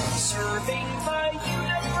surfing the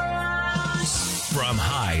universe. From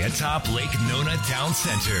high atop Lake Nona Town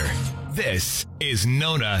Center, this is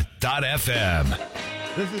Nona.fm.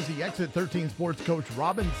 This is the Exit 13 Sports Coach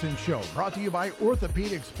Robinson Show, brought to you by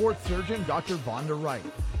orthopedic sports surgeon Dr. Vonda Wright.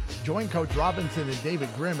 Join Coach Robinson and David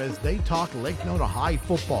Grimm as they talk Lake Nona High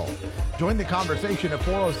football. Join the conversation at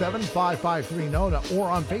 407-553-NONA or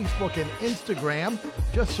on Facebook and Instagram.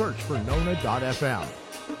 Just search for Nona.fm.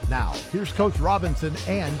 Now, here's Coach Robinson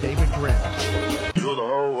and David Grimm. You're the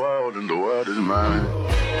whole world and the world is mine.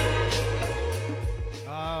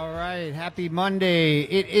 All right, happy Monday.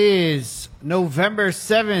 It is November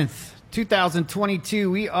 7th,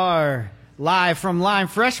 2022. We are live from Lime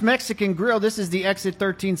Fresh Mexican Grill. This is the Exit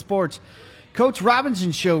 13 Sports Coach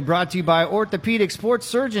Robinson Show, brought to you by orthopedic sports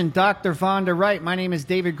surgeon Dr. Vonda Wright. My name is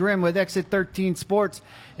David Grimm with Exit 13 Sports,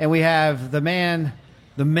 and we have the man,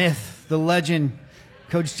 the myth, the legend,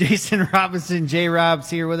 Coach Jason Robinson. J-Rob's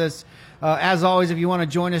here with us. As always, if you want to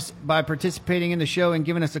join us by participating in the show and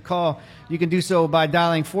giving us a call, you can do so by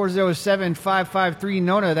dialing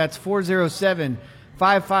 407-553-NONA. That's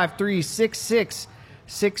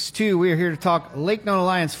 407-553-6662. We are here to talk Lake Nona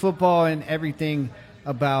Lions football and everything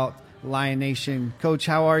about Lion Nation. Coach,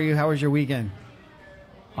 how are you? How was your weekend?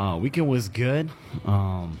 Weekend was good.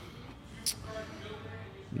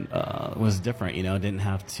 It was different, didn't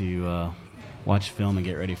have to watch film and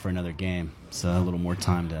get ready for another game. So I had a little more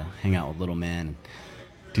time to hang out with little man,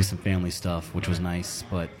 do some family stuff, which was nice.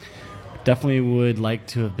 But definitely would like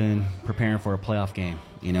to have been preparing for a playoff game,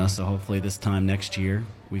 so hopefully this time next year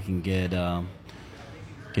we can get to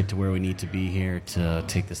where we need to be here to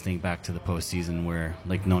take this thing back to the postseason where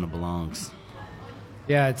Lake Nona belongs.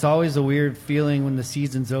 Yeah, it's always a weird feeling when the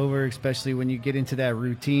season's over, especially when you get into that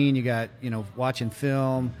routine. You got, watching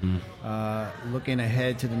film, looking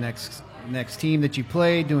ahead to the next team that you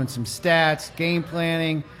play, doing some stats, game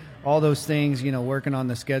planning, all those things, working on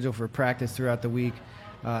the schedule for practice throughout the week.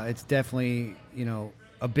 It's definitely,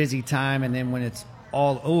 a busy time. And then when it's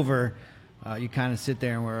all over, you kind of sit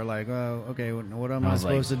there and we're like, oh, okay, what am I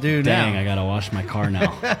supposed to do now? Dang, I got to wash my car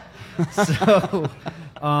now. So,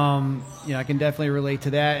 I can definitely relate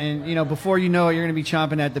to that. And, before you know it, you're going to be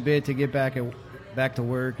chomping at the bit to get back to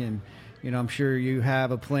work. And, I'm sure you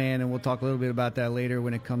have a plan, and we'll talk a little bit about that later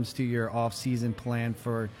when it comes to your off-season plan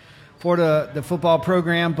for the football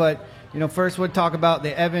program. But, first we'll talk about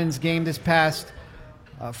the Evans game this past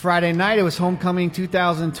Friday night. It was homecoming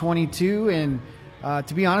 2022, and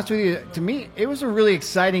to be honest with you, to me, it was a really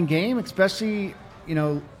exciting game, especially,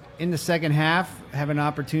 in the second half, having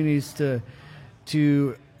opportunities to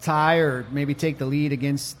tie or maybe take the lead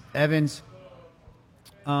against Evans.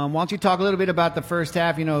 Why don't you talk a little bit about the first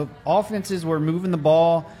half? Offenses were moving the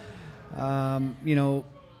ball, up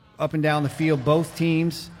and down the field, both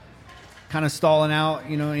teams kind of stalling out,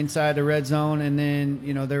 inside the red zone. And then,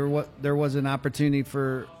 there was an opportunity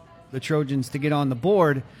for the Trojans to get on the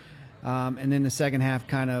board. And then the second half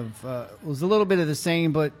kind of was a little bit of the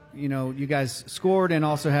same, but, you guys scored and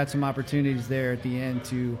also had some opportunities there at the end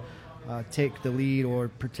to take the lead or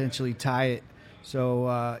potentially tie it.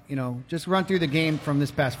 So, just run through the game from this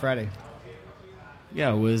past Friday.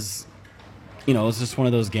 Yeah, it was just one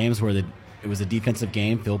of those games where it was a defensive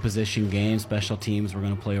game, field position game, special teams were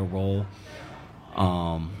going to play a role.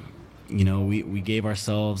 We gave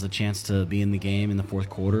ourselves a chance to be in the game in the fourth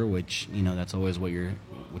quarter, which, that's always what you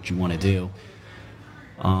want to do.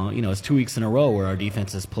 It's 2 weeks in a row where our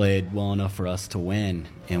defense has played well enough for us to win,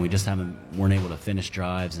 and we just weren't able to finish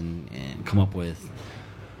drives and come up with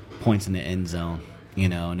points in the end zone,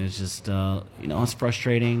 and it's just, it's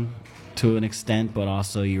frustrating to an extent, but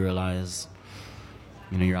also you realize,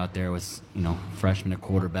 you're out there with, freshman at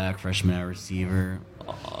quarterback, freshman at receiver,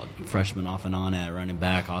 freshman off and on at running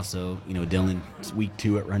back, also, Dylan's week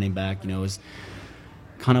 2 at running back, it was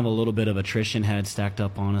kind of a little bit of attrition had stacked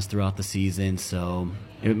up on us throughout the season, so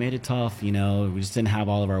it made it tough, we just didn't have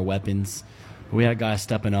all of our weapons, but we had guys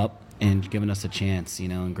stepping up and giving us a chance,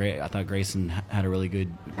 and I thought Grayson had a really good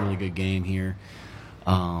game here.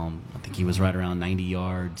 I think he was right around 90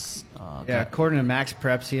 yards. According to Max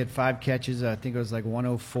Preps, he had 5 catches. I think it was like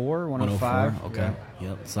 104, 105. Okay. Yeah.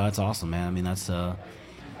 Yep. So that's awesome, man. I mean, that's I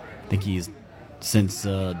think he's since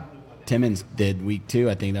Timmons did week 2.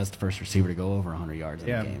 I think that's the first receiver to go over 100 yards in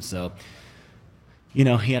the game. So, he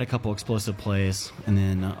had a couple explosive plays, and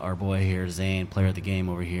then our boy here, Zayn, player of the game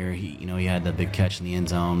over here, he had the big catch in the end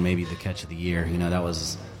zone, maybe the catch of the year. That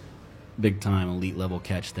was big time, elite level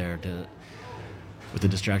catch there with the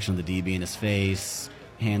distraction of the DB in his face,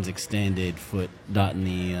 hands extended, foot dotting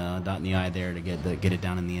the eye there to get it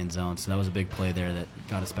down in the end zone. So that was a big play there that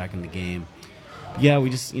got us back in the game. But yeah, we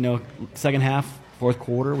just second half Fourth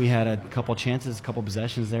quarter, we had a couple chances, a couple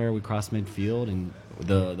possessions there. We crossed midfield, and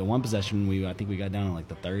the one possession, I think we got down to like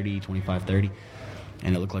the 25-30,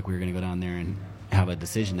 and it looked like we were going to go down there and have a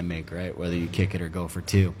decision to make, right, whether you kick it or go for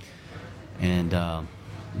two. And it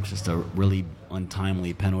was just a really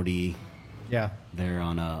untimely penalty. Yeah. There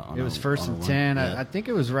on a. It was first and 10. Yeah. I think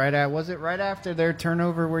it was right after their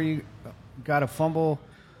turnover where you got a fumble?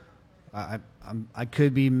 I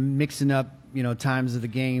could be mixing up, times of the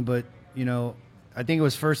game, but I think it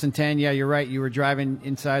was first and 10. Yeah, you're right. You were driving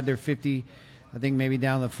inside their 50, I think maybe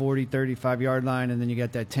down the 40, 35-yard line, and then you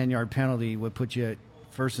got that 10-yard penalty, would put you at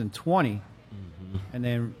first and 20. Mm-hmm. And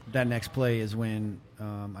then that next play is when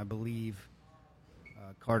I believe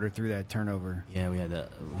Carter threw that turnover. Yeah, we had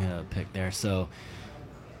a pick there. So,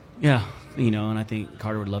 yeah, and I think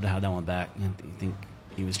Carter would love to have that one back. I think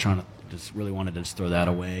he was trying to really wanted to just throw that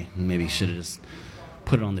away, and maybe should have just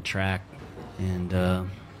put it on the track. And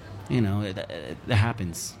it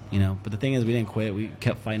happens, But the thing is, we didn't quit. We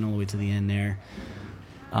kept fighting all the way to the end there.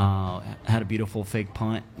 Had a beautiful fake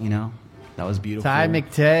punt, That was beautiful. Ty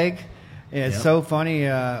McTagg. Yeah, it's Yep. so funny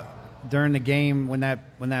during the game when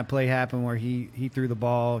that play happened where he threw the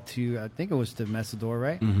ball to, I think it was to Messidor,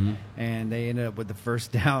 right? Mm-hmm. And they ended up with the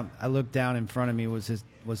first down. I looked down in front of me was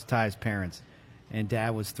Ty's parents. And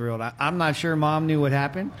Dad was thrilled. I'm not sure Mom knew what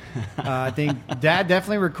happened. I think Dad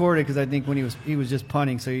definitely recorded because I think when he was just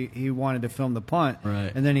punting, so he wanted to film the punt.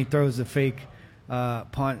 Right. And then he throws the fake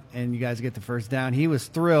punt, and you guys get the first down. He was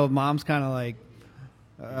thrilled. Mom's kind of like,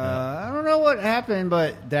 I don't know what happened,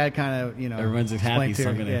 but Dad kind of, Everyone's happy, so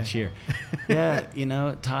I'm going to cheer. Yeah,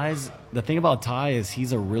 the thing about Ty is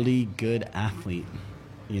he's a really good athlete.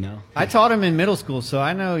 I taught him in middle school, so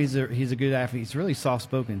I know he's a good athlete. He's really soft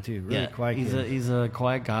spoken too, really quiet. He's a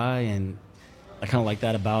quiet guy, and I kind of like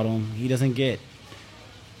that about him. He doesn't get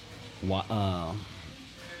he's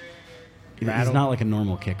not like a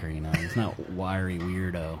normal kicker, He's not wiry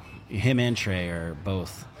weirdo. Him and Trey are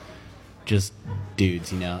both just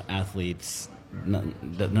dudes, athletes.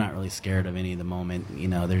 They're not really scared of any of the moment.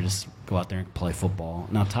 They're just go out there and play football.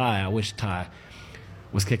 Now I wish Ty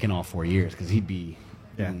was kicking all 4 years because he'd be.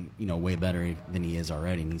 Way better than he is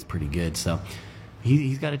already, and he's pretty good. So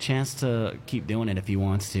he's got a chance to keep doing it if he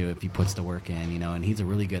wants to, if he puts the work in, and he's a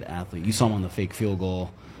really good athlete. You saw him on the fake field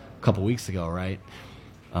goal a couple weeks ago, right?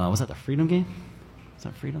 Was that the Freedom game? Was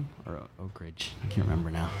that Freedom or Oak Ridge? I can't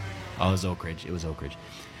remember now. Oh, it was Oak Ridge. It was Oak Ridge.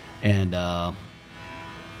 And,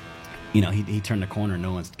 he turned the corner,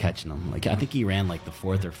 no one's catching him. Like, I think he ran like the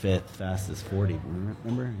 4th or 5th fastest 40.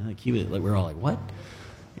 Remember? Like, he was like, we were all like, what?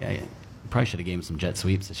 Yeah. Probably should have gave him some jet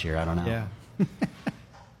sweeps this year. I don't know. Yeah.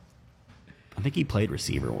 I think he played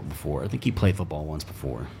receiver before. I think he played football once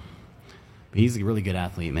before. But he's a really good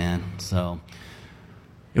athlete, man. So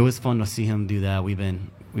it was fun to see him do that. We've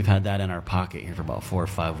had that in our pocket here for about 4 or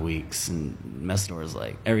 5 weeks. And Messidor's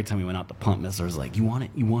like, every time we went out to punt, Messidor's like, you want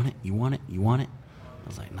it, you want it, you want it, you want it. I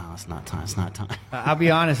was like, no, it's not time. It's not time. I'll be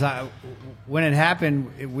honest. When it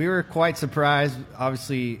happened, we were quite surprised.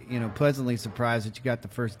 Obviously, pleasantly surprised that you got the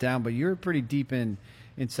first down. But you were pretty deep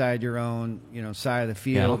inside your own, side of the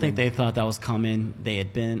field. Yeah, I don't think they thought that was coming.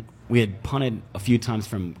 We had punted a few times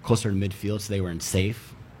from closer to midfield, so they were in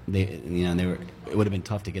safe. It would have been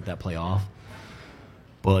tough to get that play off.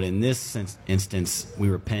 But in this instance, we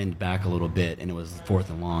were pinned back a little bit, and it was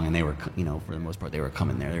 4th and long, and they were, for the most part, they were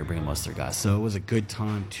coming there. They were bringing most of their guys. So it was a good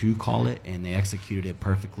time to call it, and they executed it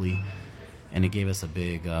perfectly, and it gave us a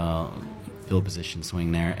big field position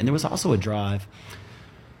swing there. And there was also a drive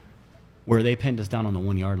where they pinned us down on the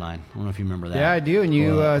 1-yard line. I don't know if you remember that. Yeah, I do. And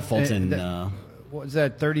you Fulton. What was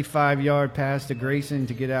that 35-yard pass to Grayson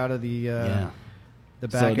to get out of the back?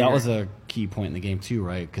 So that was a key point in the game too,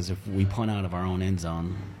 right? Because if we punt out of our own end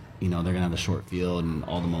zone, they're going to have the short field and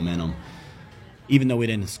all the momentum. Even though we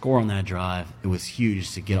didn't score on that drive, it was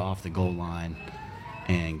huge to get off the goal line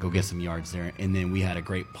and go get some yards there. And then we had a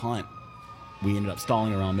great punt. We ended up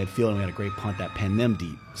stalling around midfield, and we had a great punt that pinned them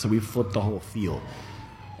deep. So we flipped the whole field.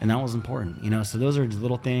 And that was important, So those are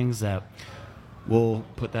little things that we'll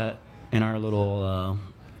put that in our little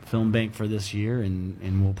film bank for this year,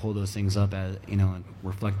 and we'll pull those things up as and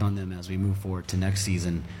reflect on them as we move forward to next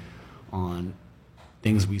season on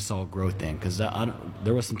things we saw growth in. Because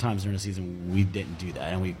there was some times during the season we didn't do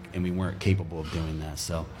that, and we weren't capable of doing that.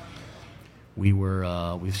 So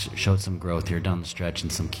we've showed some growth here down the stretch in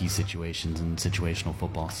some key situations and situational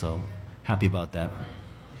football. So happy about that.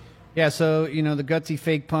 Yeah. So the gutsy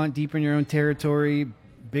fake punt deep in your own territory.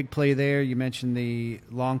 Big play there. You mentioned the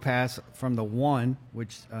long pass from the 1,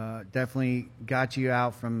 which definitely got you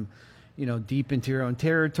out from, deep into your own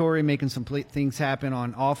territory, making some things happen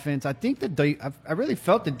on offense. I think I really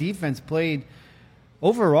felt the defense played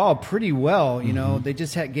overall pretty well. You know, they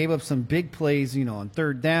just gave up some big plays, on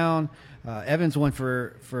third down. Evans went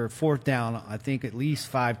for fourth down, I think, at least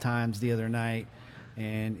 5 times the other night.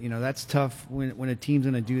 And, that's tough when a team's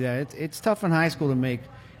going to do that. It's tough in high school to make,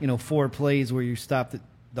 4 plays where you stop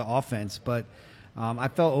the offense. But I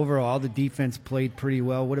felt overall the defense played pretty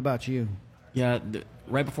well. What about you? Yeah,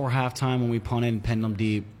 right before halftime when we punted and pinned them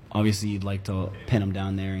deep, obviously you'd like to pin them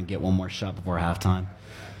down there and get one more shot before halftime.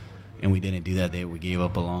 And we didn't do that. We gave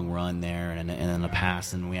up a long run there and then a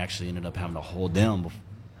pass, and we actually ended up having to hold them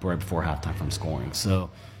right before halftime from scoring. So,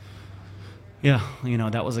 yeah,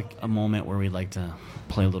 that was a moment where we'd like to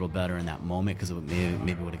play a little better in that moment because it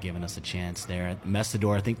maybe would have given us a chance there. At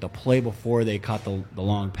Messidor, I think the play before they caught the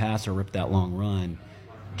long pass or ripped that long run,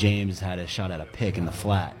 James had a shot at a pick in the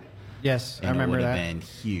flat. Yes, and I remember that. It would have been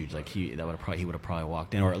huge. Like he would have probably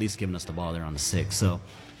walked in, or at least given us the ball there on the 6. So,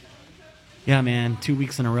 yeah, man, 2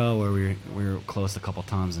 weeks in a row where we were close a couple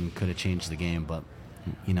times and could have changed the game, but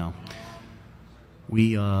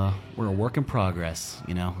we're a work in progress,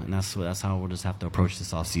 and that's how we'll just have to approach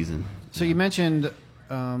this off season. So you mentioned,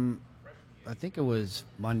 I think it was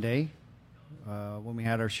Monday when we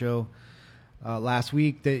had our show last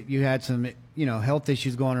week, that you had some health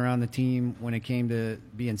issues going around the team when it came to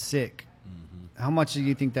being sick. How much do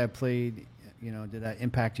you think that played? Did that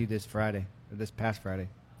impact you this past Friday?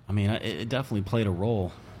 I mean, it definitely played a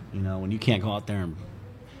role. When you can't go out there and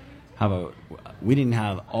we didn't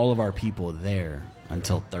have all of our people there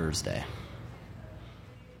until Thursday.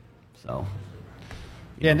 So,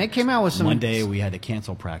 and they came out with some. Monday we had to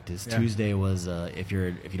cancel practice. Yeah. Tuesday was if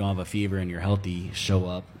you don't have a fever and you're healthy, show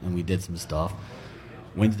up, and we did some stuff.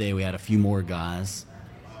 Wednesday we had a few more guys,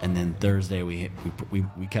 and then Thursday we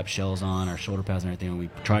kept shells on our shoulder pads and everything. And we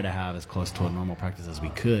tried to have as close to a normal practice as we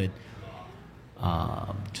could.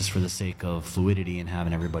 Just for the sake of fluidity and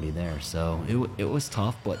having everybody there. So it was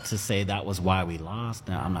tough, but to say that was why we lost,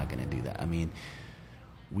 no, I'm not going to do that. I mean,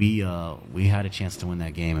 we had a chance to win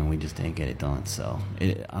that game, and we just didn't get it done. So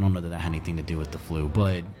I don't know that had anything to do with the flu,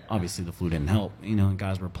 but obviously the flu didn't help. And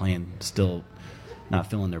guys were playing still not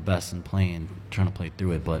feeling their best and trying to play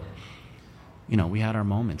through it. But, we had our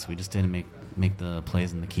moments. We just didn't make the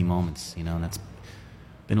plays in the key moments, and that's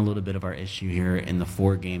been a little bit of our issue here in the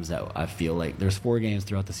 4 games that I feel like there's 4 games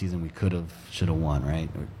throughout the season we should have won, right?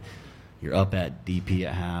 You're up at DP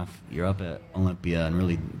at half, you're up at Olympia and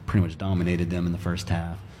really pretty much dominated them in the first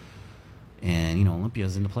half. And,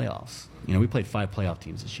 Olympia's in the playoffs. We played 5 playoff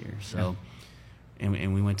teams this year. So,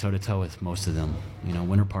 and we went toe-to-toe with most of them.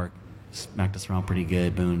 Winter Park smacked us around pretty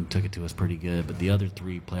good. Boone took it to us pretty good. But the other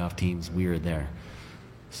 3 playoff teams, we were there.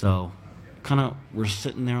 So, we're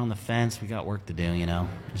sitting there on the fence. We got work to do,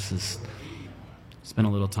 spend a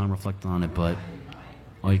little time reflecting on it, but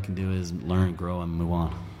all you can do is learn, grow, and move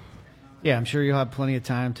on. Yeah, I'm sure you'll have plenty of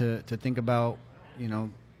time to think about,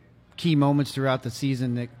 key moments throughout the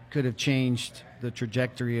season that could have changed the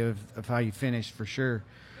trajectory of how you finished for sure.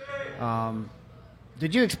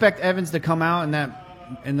 Did you expect Evans to come out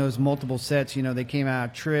in those multiple sets? They came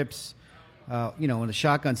out trips, in the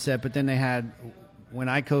shotgun set, but then they had, when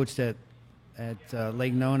I coached at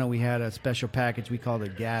Lake Nona, we had a special package. We called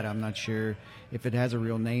it GATA. I'm not sure if it has a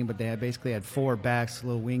real name, but they basically had 4 backs, a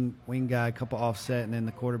little wing guy, a couple offset, and then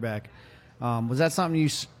the quarterback. Was that something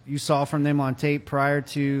you saw from them on tape prior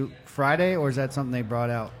to Friday, or is that something they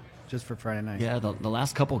brought out just for Friday night? Yeah, the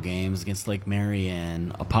last couple games against Lake Mary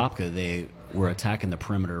and Apopka, they were attacking the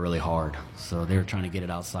perimeter really hard. So they were trying to get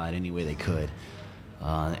it outside any way they could.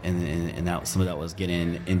 And that some of that was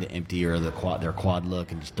getting into empty or their quad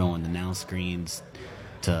look and just throwing the now screens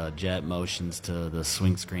to jet motions to the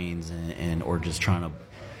swing screens and or just trying to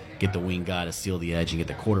get the wing guy to seal the edge and get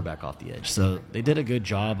the quarterback off the edge. So they did a good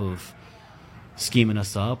job of scheming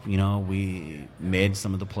us up. We made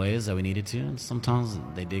some of the plays that we needed to, and sometimes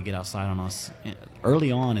they did get outside on us.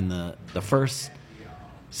 Early on in the first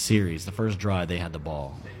series, the first drive, they had the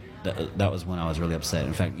ball. That was when I was really upset.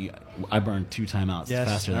 In fact, I burned 2 timeouts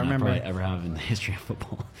faster than I probably ever have in the history of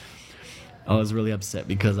football. I was really upset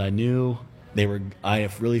because I knew I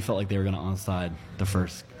really felt like they were going to onside the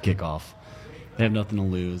first kickoff. They have nothing to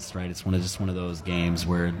lose, right? It's just one of those games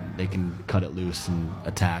where they can cut it loose and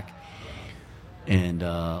attack. And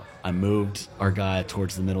I moved our guy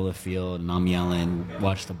towards the middle of the field, and I'm yelling,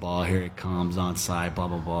 "Watch the ball! Here it comes! Onside! Blah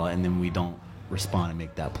blah blah!" And then we don't respond and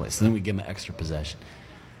make that play. So then we give them an extra possession.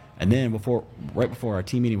 And then right before our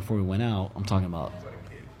team meeting, before we went out, I'm talking about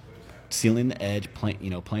sealing the edge,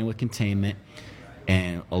 playing with containment,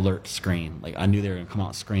 and alert screen. Like I knew they were going to come out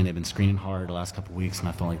and screen. They've been screening hard the last couple of weeks, and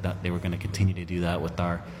I felt like that they were going to continue to do that with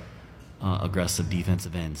our aggressive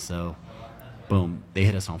defensive end. So boom, they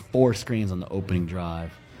hit us on 4 screens on the opening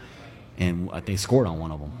drive, and they scored on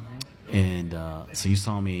one of them. And so you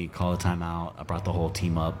saw me call a timeout. I brought the whole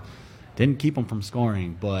team up. Didn't keep them from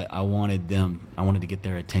scoring, but I wanted to get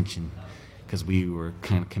their attention because we were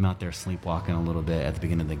kind of came out there sleepwalking a little bit at the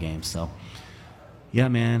beginning of the game. So, yeah,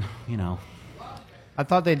 man, I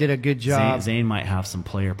thought they did a good job. Zayn might have some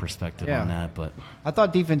player perspective on that, but I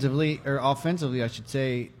thought defensively or offensively, I should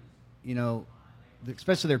say,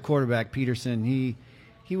 especially their quarterback Peterson, he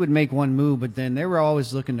would make one move, but then they were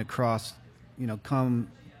always looking to cross,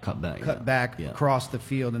 cut back across the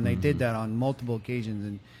field, and they did that on multiple occasions,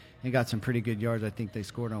 and they got some pretty good yards. I think they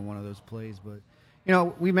scored on one of those plays, but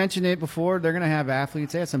we mentioned it before. They're going to have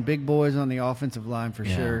athletes. They had some big boys on the offensive line for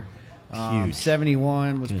sure. Huge.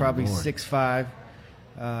 71 was Good probably Lord. 6'5".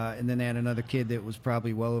 And then they had another kid that was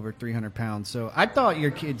probably well over 300 pounds. So I thought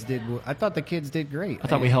the kids did great. I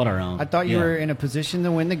thought we held our own. I thought you were in a position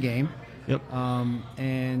to win the game. Yep.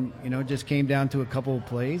 And it just came down to a couple of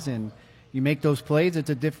plays, and you make those plays,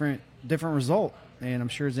 it's a different result. And I'm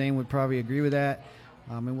sure Zayn would probably agree with that.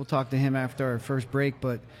 And we'll talk to him after our first break.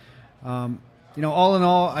 But all in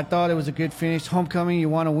all, I thought it was a good finish. Homecoming, you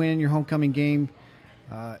want to win your homecoming game.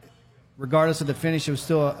 Regardless of the finish, it was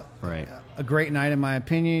still a great night in my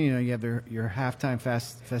opinion. You have your halftime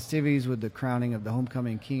festivities with the crowning of the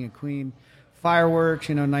homecoming king and queen, fireworks.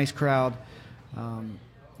 Nice crowd.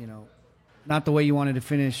 Not the way you wanted to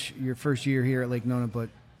finish your first year here at Lake Nona, but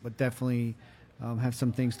definitely have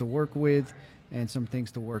some things to work with and some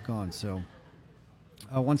things to work on. So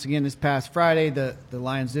once again, this past Friday, the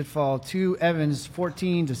Lions did fall to Evans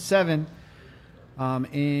 14-7.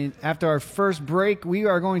 And after our first break, we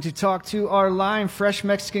are going to talk to our Lime Fresh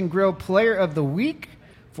Mexican Grill Player of the Week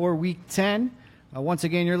for Week 10. Once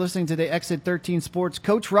again, you're listening to the Exit 13 Sports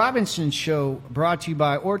Coach Robinson Show, brought to you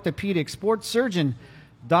by orthopedic sports surgeon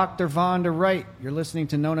Dr. Vonda Wright. You're listening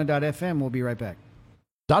to Nona.fm. We'll be right back.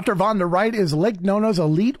 Dr. Vonda Wright is Lake Nona's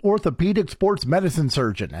elite orthopedic sports medicine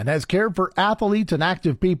surgeon and has cared for athletes and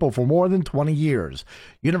active people for more than 20 years.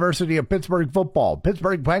 University of Pittsburgh football,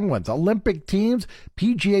 Pittsburgh Penguins, Olympic teams,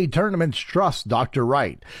 PGA tournaments trust Dr.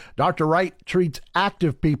 Wright. Dr. Wright treats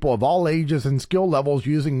active people of all ages and skill levels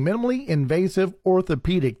using minimally invasive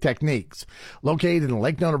orthopedic techniques. Located in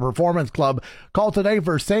Lake Nona Performance Club, call today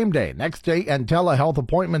for same-day, next-day, and telehealth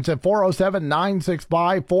appointments at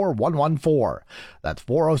 407-965-4114. That's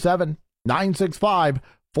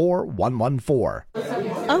 407-965-4114.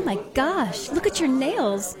 Oh my gosh, look at your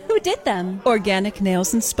nails. Who did them? Organic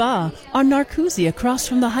Nails and Spa on Narcoozy across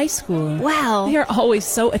from the high school. Wow. They are always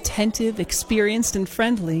so attentive, experienced, and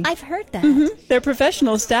friendly. I've heard that. Their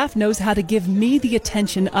professional staff knows how to give me the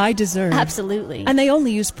attention I deserve. Absolutely. And they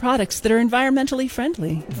only use products that are environmentally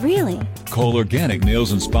friendly. Really? Call Organic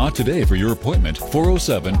Nails and Spa today for your appointment.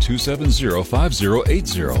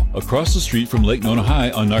 407-270-5080. Across the street from Lake Nona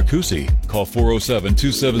High on Narcoozy. Call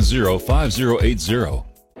 407-270-5080.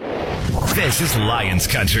 This is Lions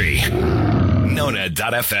Country.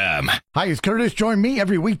 Nona.fm. Hi, it's Curtis. Join me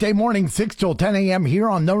every weekday morning, 6 till 10 a.m. here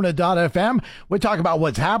on Nona.fm. We talk about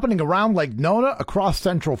what's happening around Lake Nona, across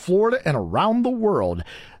Central Florida, and around the world.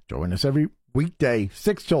 Join us every weekday,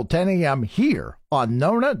 6 till 10 a.m. here on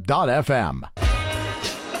Nona.fm.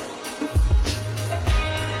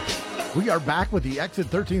 We are back with the Exit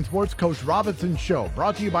 13 Sports Coach Robinson Show,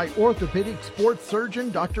 brought to you by orthopedic sports surgeon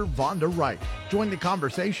Dr. Vonda Wright. Join the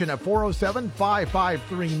conversation at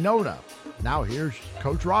 407-553-NONA. Now here's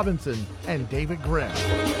Coach Robinson and David Grimm.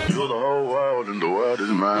 You're the whole world and the world is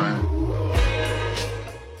mine. All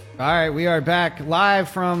right, we are back live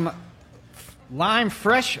from Lime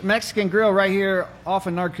Fresh Mexican Grill right here off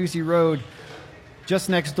of Narcoozy Road, just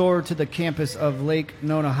next door to the campus of Lake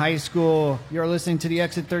Nona High School. You're listening to the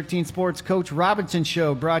Exit 13 Sports Coach Robinson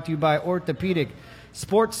Show, brought to you by orthopedic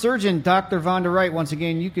sports surgeon Dr. Vonda Wright. Once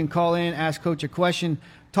again, you can call in, ask Coach a question,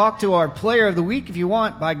 talk to our Player of the Week if you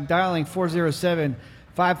want by dialing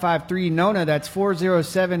 407-553-NONA. That's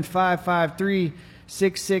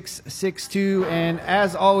 407-553-6662. And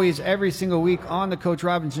as always, every single week on the Coach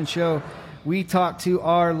Robinson Show, we talk to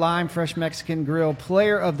our Lime Fresh Mexican Grill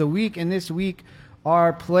Player of the Week. And this week,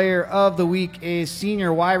 our Player of the Week is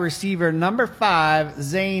senior wide receiver number 5,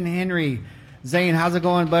 Zayn Henry. Zayn, how's it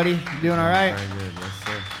going, buddy? You doing all right? Very good, yes,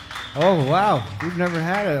 sir. Oh, wow. We've never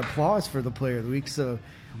had an applause for the Player of the Week, so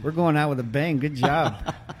we're going out with a bang. Good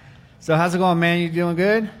job. So how's it going, man? You doing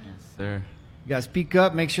good? Yes, sir. You got to speak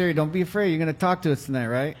up. Make sure you don't be afraid. You're going to talk to us tonight,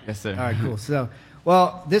 right? Yes, sir. All right, cool. So,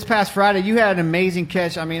 well, this past Friday, you had an amazing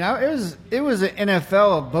catch. I mean, it was an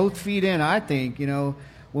NFL both feet in, I think.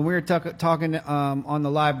 when we were talking on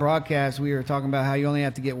the live broadcast, we were talking about how you only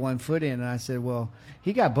have to get 1 foot in, and I said, well,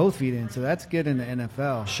 he got both feet in, so that's good in the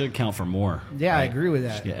NFL. Should count for more. Yeah, right? I agree with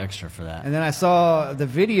that. Should get extra for that. And then I saw the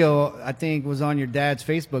video, I think, was on your dad's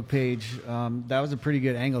Facebook page. That was a pretty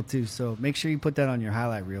good angle, too, so make sure you put that on your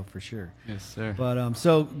highlight reel for sure. Yes, sir. But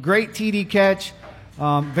so great TD catch.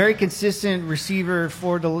 Very consistent receiver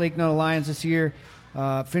for the Lake Nona Lions this year.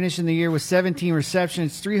 Finishing the year with 17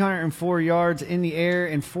 receptions, 304 yards in the air,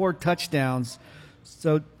 and 4 touchdowns.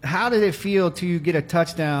 So how did it feel to get a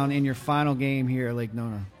touchdown in your final game here at Lake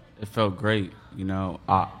Nona? It felt great. You know,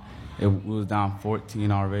 it was down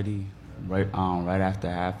 14 already, right after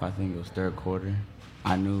half. I think it was third quarter.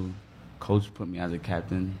 I knew Coach put me as a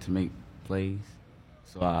captain to make plays,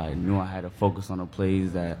 so I knew I had to focus on the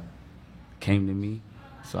plays that came to me.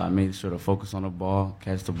 So I made sure to focus on the ball,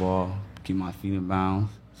 catch the ball, keep my feet in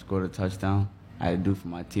bounds, score the touchdown. I had to do for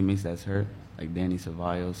my teammates that's hurt, like Danny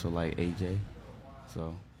Cevallos, so like AJ.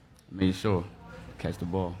 So I made sure to catch the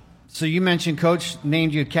ball. So you mentioned Coach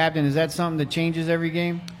named you captain. Is that something that changes every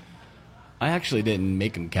game? I actually didn't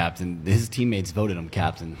make him captain. His teammates voted him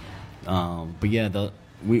captain. But yeah,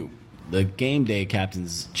 the game day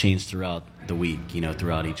captains changed throughout the week,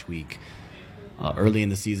 throughout each week. Early in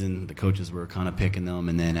the season, the coaches were kind of picking them,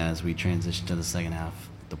 and then as we transitioned to the second half,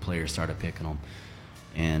 the players started picking them,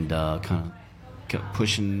 and kind of kept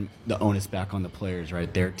pushing the onus back on the players,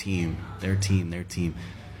 right? Their team.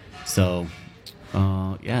 So,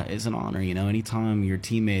 yeah, it's an honor, anytime your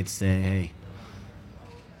teammates say, hey,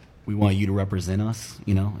 we want you to represent us,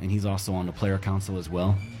 and he's also on the player council as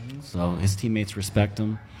well. So his teammates respect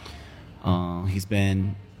him.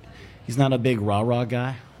 He's not a big rah-rah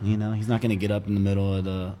guy, He's not going to get up in the middle of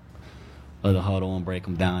the huddle and break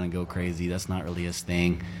them down and go crazy. That's not really his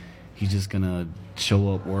thing. He's just going to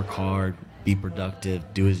show up, work hard, be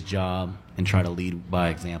productive, do his job, and try to lead by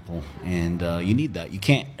example. And you need that.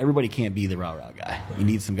 Everybody can't be the rah-rah guy. You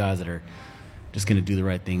need some guys that are just going to do the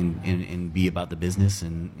right thing and be about the business.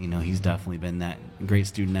 And, he's definitely been that great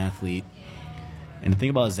student athlete. And the thing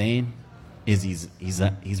about Zayn is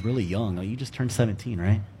he's really young. You just turned 17,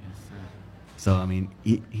 right? So, I mean,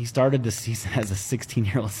 he started the season as a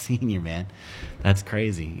 16-year-old senior, man. That's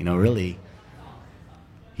crazy. Really,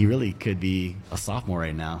 he really could be a sophomore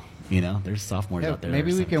right now. There's sophomores out there.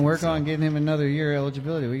 Maybe we can work on getting him another year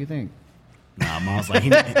eligibility. What do you think? Nah, Mom's like, he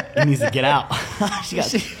needs to get out.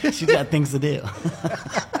 She's got things to do.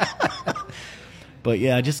 But,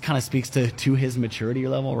 yeah, it just kind of speaks to his maturity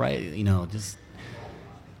level, right?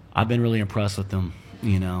 I've been really impressed with him.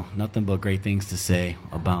 Nothing but great things to say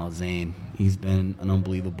about Zayn. He's been an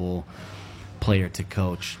unbelievable player to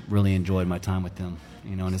coach. Really enjoyed my time with him,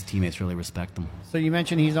 and his teammates really respect him. So you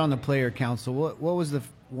mentioned he's on the player council. What was the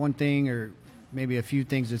one thing or maybe a few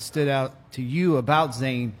things that stood out to you about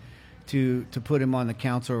Zayn to put him on the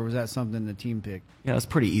council, or was that something the team picked? Yeah, it was a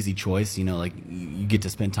pretty easy choice. You get to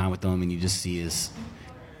spend time with him, and you just see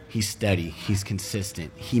he's steady. He's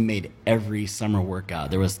consistent. He made every summer workout.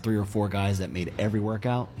 There was 3 or 4 guys that made every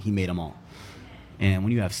workout. He made them all. And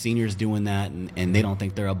when you have seniors doing that and they don't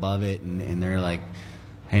think they're above it and they're like,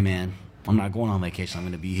 hey, man, I'm not going on vacation. I'm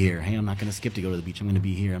going to be here. Hey, I'm not going to skip to go to the beach. I'm going to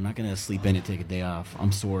be here. I'm not going to sleep in and take a day off.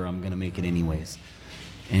 I'm sore. I'm going to make it anyways.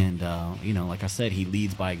 And, like I said, he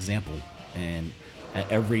leads by example. And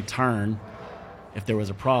at every turn, if there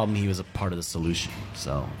was a problem, he was a part of the solution.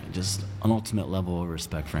 So just an ultimate level of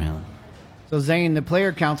respect for him. So Zayn, the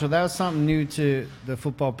player council, that was something new to the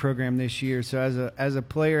football program this year. So as a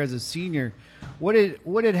player, as a senior, what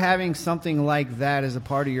did having something like that as a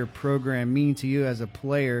part of your program mean to you as a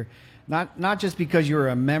player? Not just because you were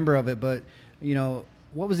a member of it, but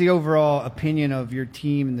what was the overall opinion of your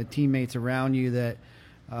team and the teammates around you that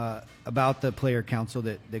about the player council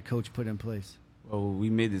that Coach put in place? Well, we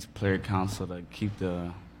made this player council to keep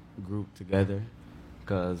the group together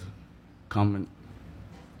because coming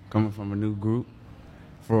from a new group,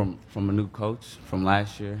 from a new coach from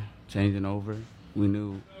last year, changing over, we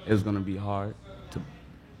knew it was going to be hard to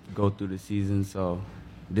go through the season. So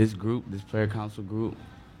this player council group,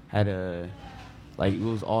 it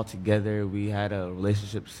was all together. We had a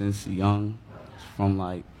relationship since young, from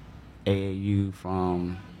AAU,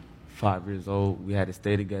 from 5 years old. We had to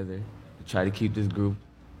stay together to try to keep this group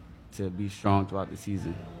to be strong throughout the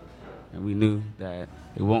season. And we knew that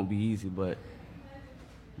it won't be easy, but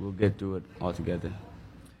we'll get through it all together.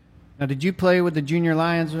 Now, did you play with the Junior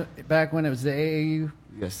Lions back when it was the AAU?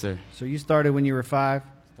 Yes, sir. So you started when you were 5?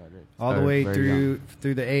 All the way through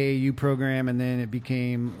the AAU program, and then it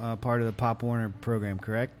became part of the Pop Warner program,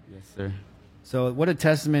 correct? Yes, sir. So what a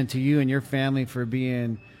testament to you and your family for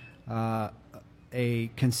being a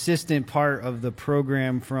consistent part of the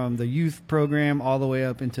program from the youth program all the way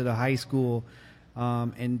up into the high school.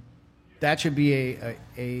 And that should be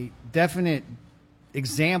a definite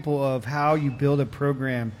example of how you build a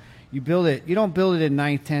program. You don't build it in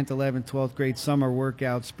 9th, 10th, 11th, 12th grade summer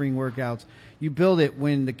workouts, spring workouts. You build it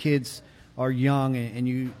when the kids are young, and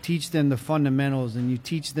you teach them the fundamentals, and you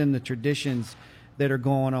teach them the traditions that are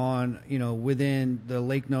going on, within the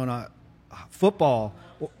Lake Nona football,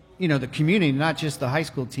 the community, not just the high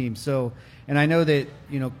school team. So, and I know that,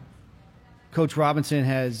 Coach Robinson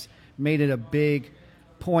has made it a big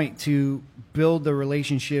point to build the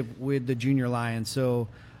relationship with the junior Lions. So,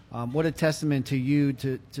 what a testament to you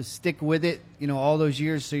to stick with it, all those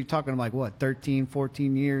years. So you're talking like 13,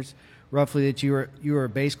 14 years roughly that you were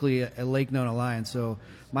basically a Lake Nona Lion. So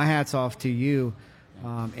my hat's off to you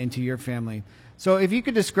and to your family. So if you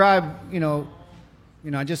could describe,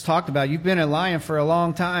 I just talked about, you've been a Lion for a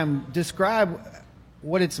long time. Describe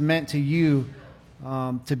what it's meant to you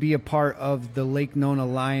to be a part of the Lake Nona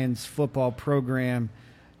Lions football program,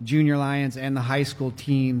 junior Lions, and the high school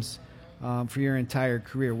teams for your entire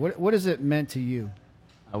career. What has it meant to you?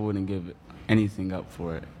 I wouldn't give anything up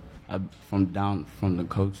for it. From the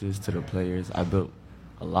coaches to the players, I built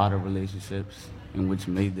a lot of relationships, in which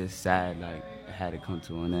made this sad. Like, it had to come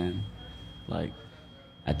to an end. Like,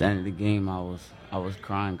 at the end of the game, I was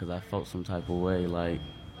crying because I felt some type of way. Like,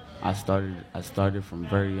 I started from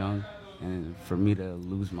very young, and for me to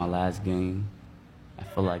lose my last game, I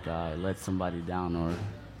feel like I let somebody down or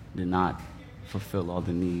did not fulfill all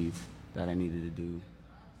the needs that I needed to do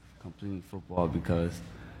completing football, because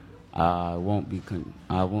I won't be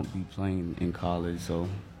playing in college. So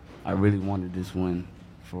I really wanted this win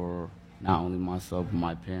for not only myself but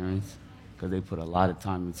my parents, because they put a lot of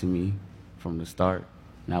time into me from the start,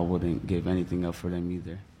 and I wouldn't give anything up for them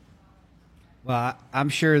either. Well, I'm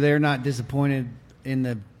sure they're not disappointed in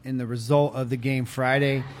the result of the game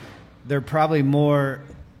Friday. They're probably more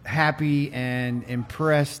happy and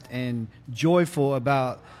impressed and joyful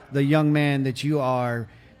about the young man that you are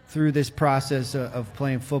through this process of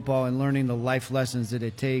playing football and learning the life lessons that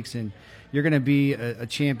it takes. And you're going to be a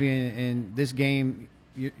champion in this game.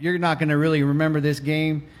 You're not going to really remember this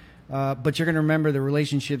game, but you're going to remember the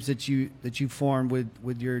relationships that you formed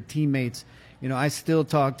with your teammates. I still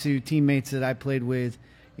talk to teammates that I played with,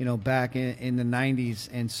 back in the 90s.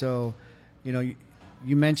 And so,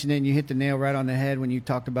 you mentioned it and you hit the nail right on the head when you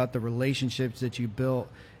talked about the relationships that you built.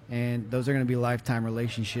 And those are going to be lifetime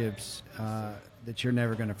relationships that you're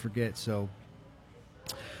never going to forget. So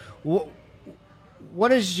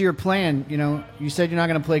what is your plan? You said you're not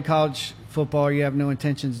going to play college football, or you have no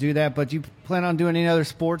intentions to do that, but do you plan on doing any other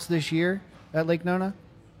sports this year at Lake Nona?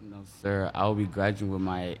 No, sir. I'll be graduating with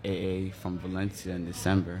my AA from Valencia in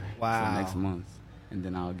December. Wow. So next month. And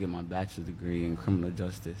then I'll get my bachelor's degree in criminal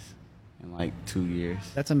justice in like 2 years.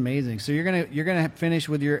 That's amazing. So you're gonna finish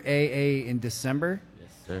with your AA in December? Yes,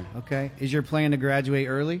 sir. Okay. Is your plan to graduate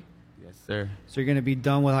early? Yes, sir. So you're going to be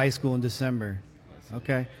done with high school in December. Yes, sir.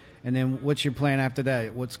 Okay. And then what's your plan after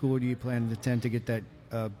that? What school do you plan to attend to get that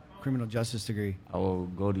criminal justice degree? I will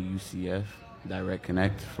go to UCF, Direct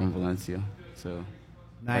Connect from Valencia. So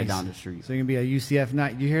nice. Right down the street. So you're going to be a UCF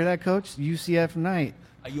Knight. You hear that, Coach? UCF Knight.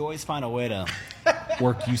 You always find a way to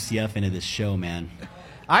work UCF into this show, man.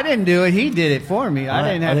 I didn't do it. He did it for me. I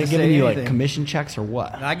didn't have to say anything. Are they giving you like commission checks or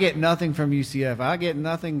what? I get nothing from UCF. I get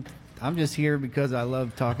nothing. I'm just here because I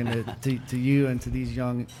love talking to you and to these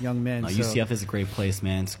young men. UCF is a great place,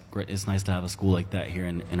 man. It's great. It's nice to have a school like that here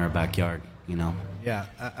in our backyard. Yeah,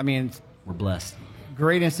 I mean, we're blessed.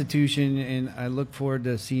 Great institution, and I look forward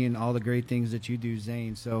to seeing all the great things that you do,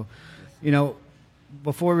 Zayn. So,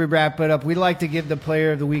 before we wrap it up, we'd like to give the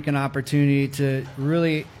Player of the Week an opportunity to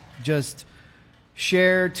really just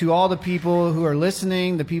share to all the people who are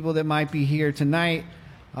listening, the people that might be here tonight,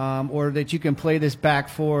 or that you can play this back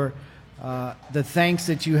for, the thanks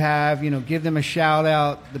that you have. Give them a shout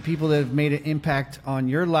out. The people that have made an impact on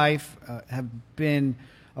your life, have been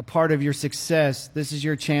a part of your success. This is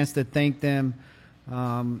your chance to thank them.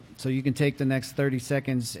 So you can take the next 30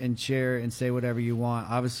 seconds and share and say whatever you want.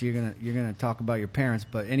 Obviously, you're gonna talk about your parents,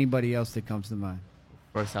 but anybody else that comes to mind.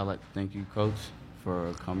 First, I'd like to thank you, Coach,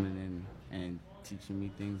 for coming in and teaching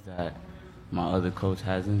me things that my other coach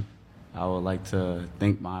hasn't. I would like to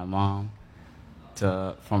thank my mom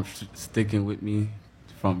from sticking with me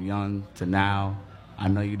from young to now. I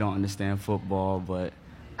know you don't understand football, but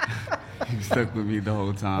you stuck with me the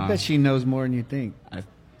whole time. I bet she knows more than you think. I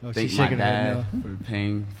thank my dad for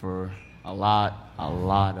paying for a lot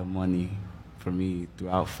of money for me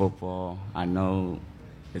throughout football. I know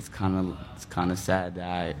it's kind of sad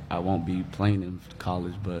that I won't be playing in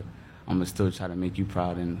college, but I'm going to still try to make you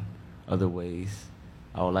proud in other ways.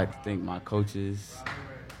 I would like to thank my coaches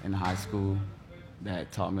in high school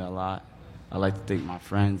that taught me a lot. I'd like to thank my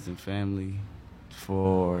friends and family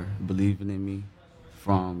for believing in me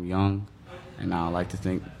from young. And I'd like to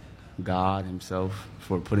thank God himself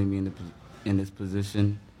for putting me in this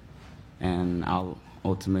position. And I'll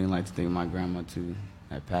ultimately like to thank my grandma, too,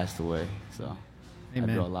 that passed away. So Amen.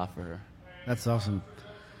 I do a lot for her. That's awesome.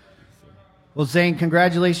 Well, Zayn,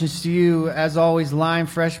 congratulations to you. As always, Lime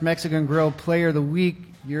Fresh Mexican Grill Player of the Week.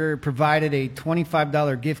 You're provided a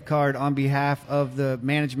 $25 gift card on behalf of the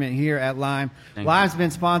management here at Lime. Lime's been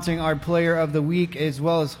sponsoring our Player of the Week as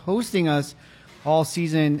well as hosting us all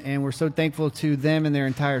season, and we're so thankful to them and their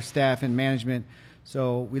entire staff and management.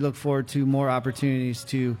 So we look forward to more opportunities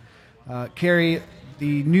to carry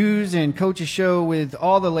the news and coaches show with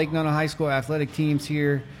all the Lake Nona High School athletic teams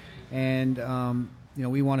here. And,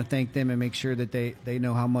 we want to thank them and make sure that they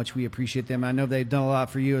know how much we appreciate them. I know they've done a lot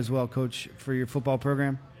for you as well, Coach, for your football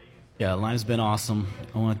program. Yeah, Lime's been awesome.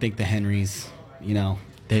 I want to thank the Henrys.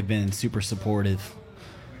 They've been super supportive.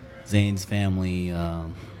 Zayn's family,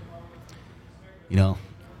 in the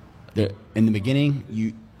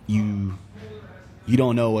beginning, you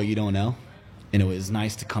don't know what you don't know. And it was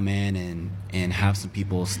nice to come in and have some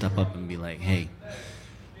people step up and be like, hey,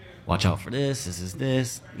 watch out for this is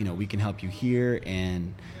this. We can help you here.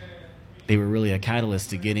 And they were really a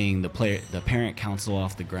catalyst to getting the parent council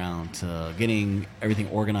off the ground, to getting everything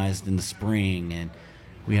organized in the spring. And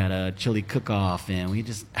we had a chili cook-off, and we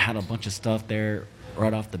just had a bunch of stuff there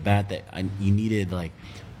right off the bat that you needed, like,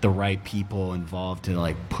 the right people involved to,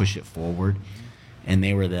 like, push it forward. And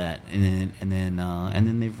they were that. And then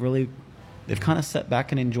they've kind of sat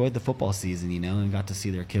back and enjoyed the football season, and got to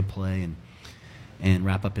see their kid play and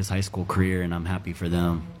wrap up his high school career. And I'm happy for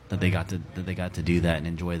them that they got to do that and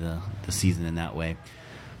enjoy the season in that way.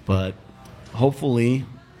 But hopefully,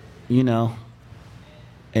 hey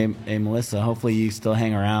Melissa, hopefully you still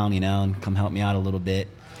hang around, and come help me out a little bit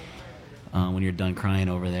when you're done crying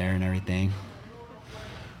over there and everything.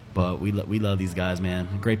 But we love these guys, man.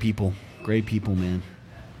 Great people, man.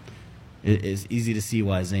 It's easy to see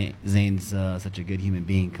why Zayn's such a good human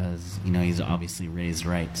being, because he's obviously raised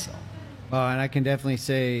right. So. Well, and I can definitely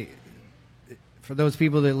say, for those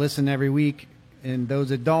people that listen every week and those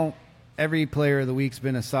that don't, every Player of the Week's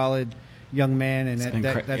been a solid young man, and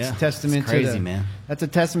that's a testament man. That's a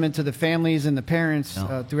testament to the families and the parents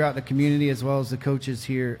throughout the community, as well as the coaches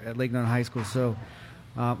here at Lake Nona High School. So,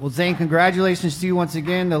 Zayn, congratulations to you once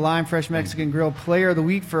again, the Lime Fresh Mexican Grill Player of the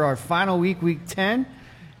Week for our final week, Week 10.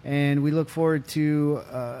 And we look forward to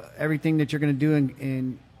everything that you're going to do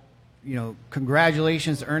in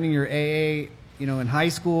congratulations, earning your AA, in high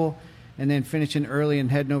school, and then finishing early and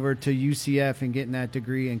heading over to UCF and getting that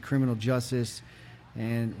degree in criminal justice.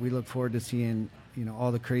 And we look forward to seeing,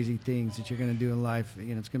 all the crazy things that you're going to do in life.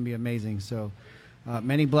 It's going to be amazing. So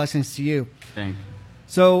many blessings to you. Thank you.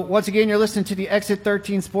 So once again, you're listening to the Exit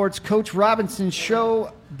 13 Sports Coach Robinson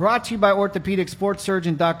Show, brought to you by orthopedic sports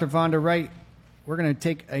surgeon Dr. Vonda Wright. We're going to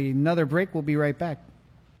take another break. We'll be right back.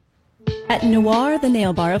 At Noir, the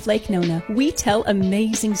nail bar of Lake Nona, we tell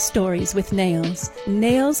amazing stories with nails.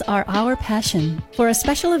 Nails are our passion. For a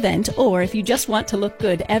special event, or if you just want to look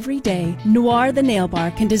good every day, Noir, the nail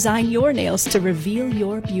bar can design your nails to reveal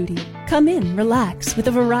your beauty. Come in, relax with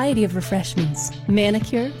a variety of refreshments.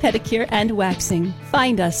 Manicure, pedicure, and waxing.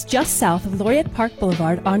 Find us just south of Laureate Park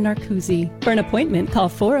Boulevard on Narcoozy. For an appointment, call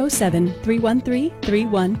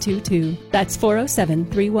 407-313-3122. That's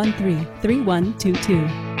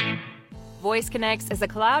 407-313-3122. Voice Connects is a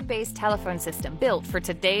cloud-based telephone system built for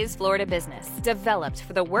today's Florida business, developed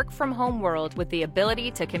for the work-from-home world with the ability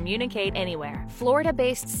to communicate anywhere.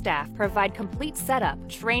 Florida-based staff provide complete setup,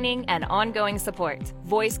 training, and ongoing support.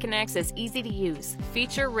 Voice Connects is easy to use,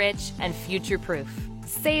 feature-rich, and future-proof.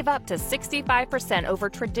 Save up to 65% over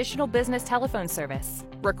traditional business telephone service.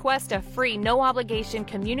 Request a free, no-obligation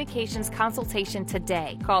communications consultation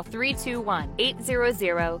today. Call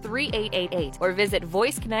 321-800-3888 or visit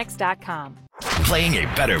voiceconnects.com. Playing a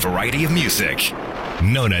better variety of music.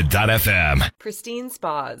 Nona.fm. Pristine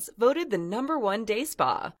Spas, voted the #1 day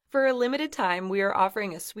spa. For a limited time, we are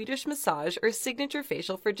offering a Swedish massage or signature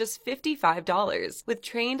facial for just $55 with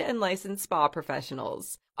trained and licensed spa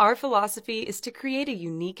professionals. Our philosophy is to create a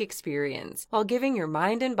unique experience while giving your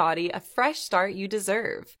mind and body a fresh start you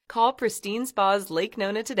deserve. Call Pristine Spas Lake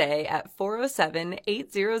Nona today at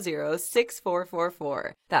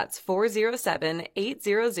 407-800-6444. That's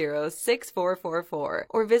 407-800-6444.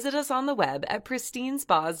 Or visit us on the web at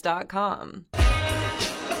pristinespas.com.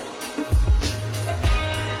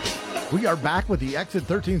 We are back with the Exit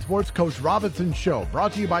 13 Sports Coach Robinson Show,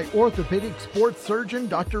 brought to you by orthopedic sports surgeon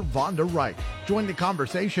Dr. Vonda Wright. Join the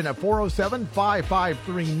conversation at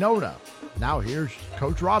 407-553-NONA. Now here's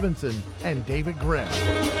Coach Robinson and David Grimm.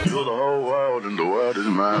 You're the whole world and the world is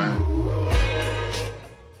mine.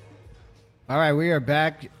 All right, we are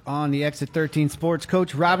back on the Exit 13 Sports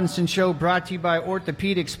Coach Robinson Show, brought to you by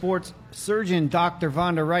orthopedic sports surgeon Dr.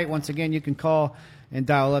 Vonda Wright. Once again, you can call and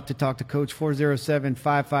dial up to talk to Coach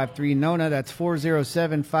 407-553-NONA. That's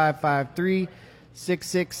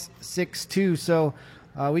 407-553-6662. So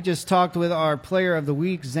we just talked with our player of the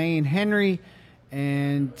week, Zayn Henry,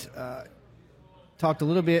 and talked a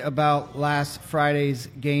little bit about last Friday's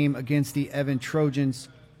game against the Evan Trojans.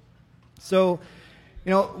 So,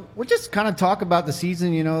 we'll just kind of talk about the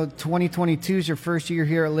season. 2022 is your first year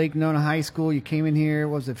here at Lake Nona High School. You came in here,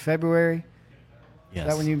 was it February? Yes.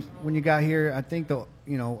 Is that when you got here? I think I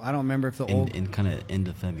don't remember if the kind of end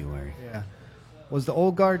of February. Yeah. Was the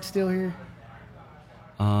old guard still here?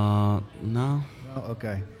 No. No.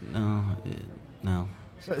 Okay. No.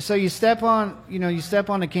 So you step on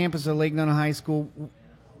the campus of Lake Nona High School.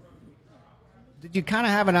 Did you kind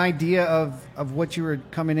of have an idea of what you were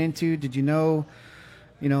coming into? Did you know,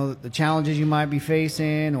 the challenges you might be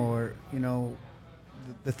facing, or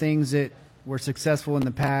the things that were successful in the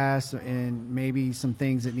past, and maybe some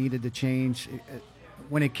things that needed to change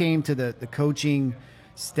when it came to the coaching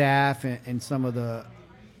staff and some of the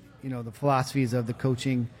the philosophies of the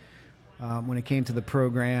coaching when it came to the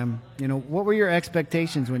program? What were your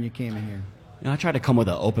expectations when you came in here? I tried to come with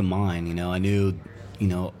an open mind. I knew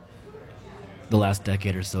the last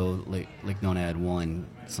decade or so Lake Nona had won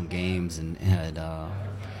some games and had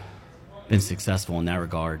been successful in that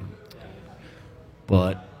regard,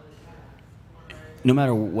 but no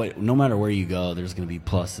matter where you go, there's going to be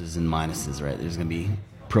pluses and minuses, right? There's going to be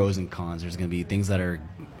pros and cons. There's going to be things that are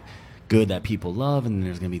good that people love, and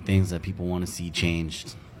there's going to be things that people want to see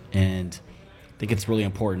changed. And I think it's really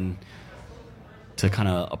important to kind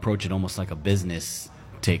of approach it almost like a business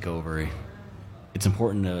takeover. It's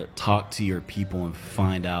important to talk to your people and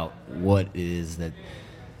find out what it is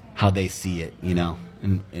how they see it,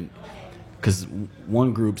 and because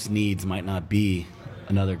one group's needs might not be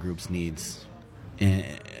another group's needs.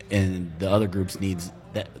 And the other group's needs,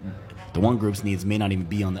 the one group's needs may not even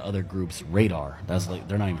be on the other group's radar. That's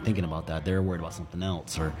they're not even thinking about that. They're worried about something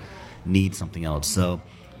else or need something else. So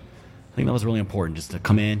I think that was really important, just to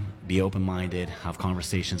come in, be open-minded, have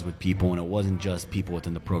conversations with people, and it wasn't just people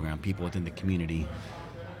within the program, people within the community.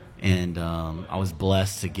 And I was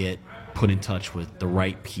blessed to get put in touch with the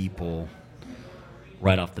right people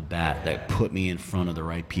right off the bat that put me in front of the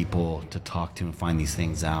right people to talk to and find these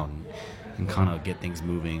things out and kind of get things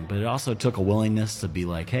moving. But it also took a willingness to be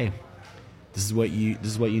like, hey, this is what you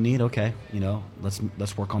need. Okay,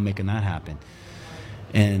 let's work on making that happen.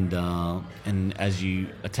 And as you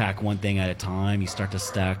attack one thing at a time, you start to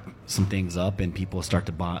stack some things up, and people start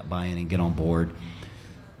to buy in and get on board.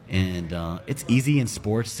 And it's easy in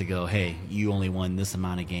sports to go, hey, you only won this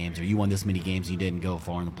amount of games, or you won this many games and you didn't go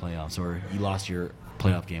far in the playoffs, or you lost your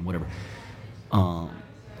playoff game, whatever.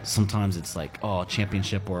 Sometimes it's like,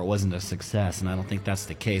 championship, or it wasn't a success, and I don't think that's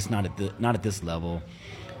the case. Not at this level.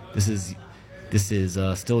 This is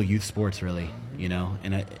still youth sports, really,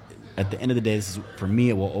 And at the end of the day, for me,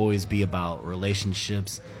 it will always be about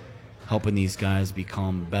relationships, helping these guys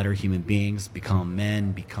become better human beings, become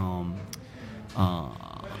men, become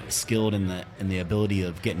skilled in the ability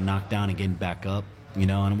of getting knocked down and getting back up,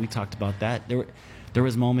 And we talked about that. There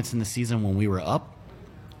was moments in the season when we were up,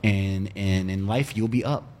 and in life you'll be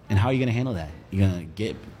up. And how are you going to handle that? You're going to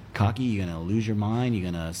get cocky? You're going to lose your mind?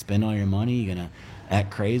 You're going to spend all your money? You're going to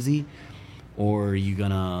act crazy? Or are you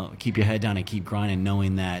going to keep your head down and keep grinding,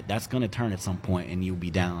 knowing that that's going to turn at some point and you'll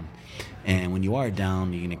be down? And when you are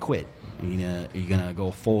down, you're going to quit. You're going to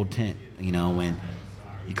go full tent. When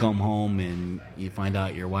you come home and you find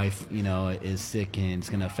out your wife, is sick and it's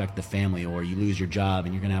going to affect the family, or you lose your job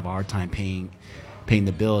and you're going to have a hard time paying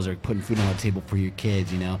the bills or putting food on the table for your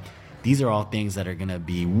kids, These are all things that are going to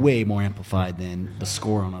be way more amplified than the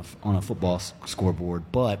score on a football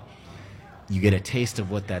scoreboard. But you get a taste of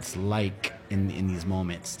what that's like in these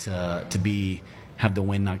moments to have the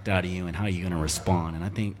wind knocked out of you, and how you're going to respond. And I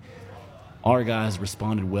think our guys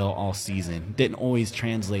responded well all season. Didn't always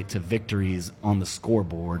translate to victories on the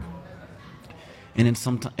scoreboard. And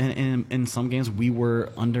in some games we were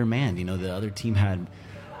undermanned. The other team had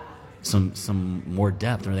some more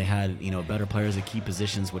depth, or they had better players at key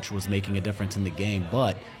positions, which was making a difference in the game.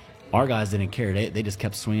 But our guys didn't care. They just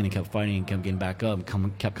kept swinging and kept fighting and kept getting back up and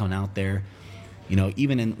kept coming out there.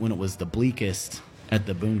 Even when it was the bleakest at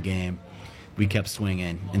the Boone game, we kept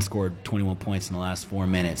swinging and scored 21 points in the last 4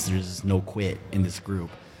 minutes. There's just no quit in this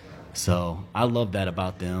group. So I love that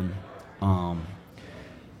about them.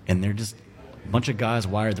 And they're just a bunch of guys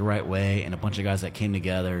wired the right way and a bunch of guys that came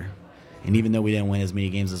together. And even though we didn't win as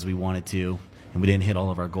many games as we wanted to and we didn't hit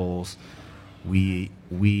all of our goals, we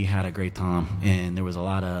had a great time. And there was a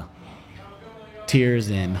lot of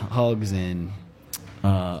tears and hugs and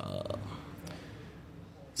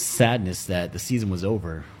sadness that the season was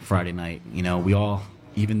over Friday night. You know, we all,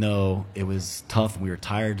 even though it was tough and we were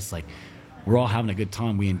tired, it's like we're all having a good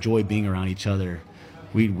time. We enjoy being around each other.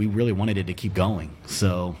 We really wanted it to keep going.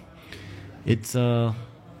 So it's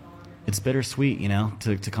bittersweet, you know,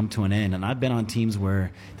 to come to an end. And I've been on teams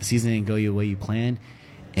where the season didn't go the way you planned,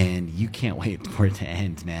 and you can't wait for it to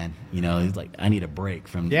end, man. You know, it's like I need a break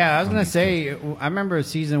from. Yeah, I was gonna say, I remember a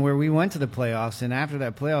season where we went to the playoffs, and after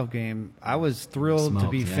that playoff game, I was thrilled to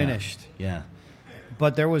be finished. Yeah.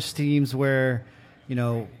 But there was teams where, you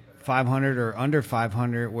know, 500 or under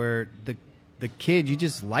 500, where the kids, you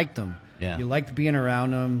just liked them. Yeah. You liked being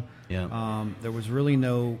around them. Yeah. There was really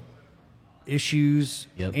no issues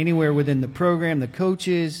anywhere within the program. The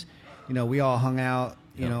coaches, you know, we all hung out,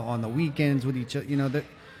 you know, on the weekends with each other, you know,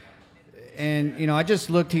 and, you know, I just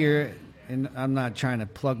looked here, and I'm not trying to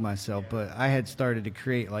plug myself, but I had started to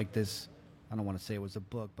create like this, I don't want to say it was a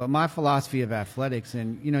book, but my philosophy of athletics.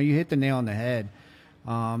 And, you know, you hit the nail on the head.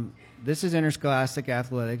 This is interscholastic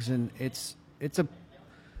athletics, and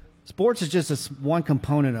sports is just one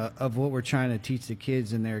component of what we're trying to teach the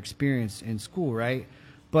kids and their experience in school, right?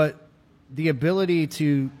 But the ability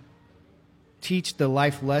to teach the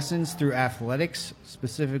life lessons through athletics,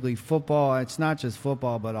 specifically football. It's not just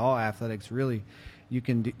football, but all athletics, really. You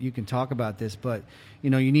can talk about this, but,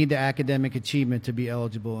 you know, you need the academic achievement to be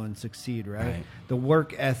eligible and succeed, right? The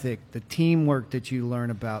work ethic, the teamwork that you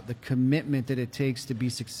learn about, the commitment that it takes to be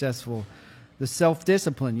successful, the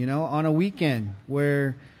self-discipline, you know, on a weekend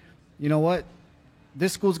where, you know what,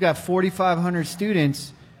 this school's got 4,500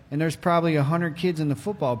 students, and there's probably 100 kids in the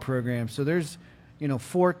football program. So there's, you know,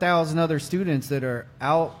 4,000 other students that are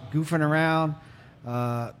out goofing around,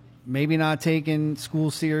 maybe not taking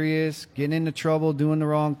school serious, getting into trouble, doing the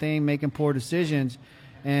wrong thing, making poor decisions.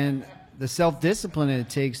 And the self-discipline that it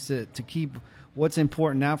takes to keep what's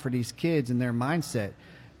important now for these kids and their mindset.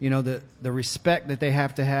 You know, the respect that they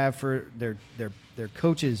have to have for their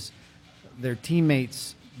coaches, their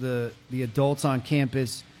teammates, the adults on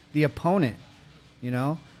campus, the opponent, you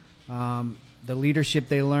know. The leadership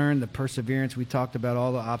they learned, the perseverance. We talked about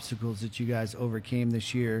all the obstacles that you guys overcame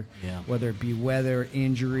this year, whether it be weather,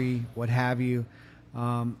 injury, what have you.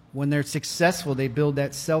 When they're successful, they build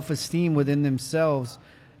that self-esteem within themselves.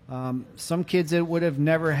 Some kids that would have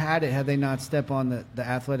never had it had they not stepped on the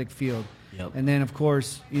athletic field. And then, of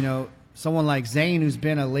course, you know, someone like Zayn, who's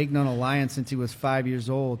been a Lake Nona Lion since he was 5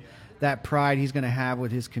 years old, that pride he's going to have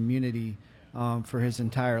with his community for his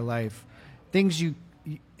entire life. Things you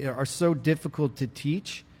are so difficult to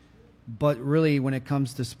teach, but really when it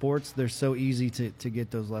comes to sports, they're so easy to get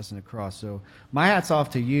those lessons across. So my hat's off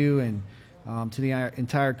to you and to the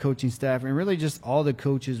entire coaching staff, and really just all the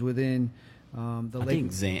coaches within the Lake. I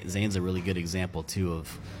think Zayn's a really good example too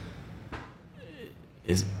of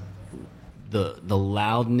is the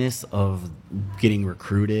loudness of getting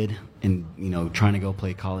recruited and, you know, trying to go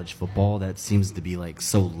play college football. That seems to be like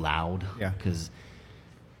so loud. Yeah. Because,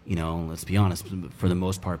 you know, let's be honest, for the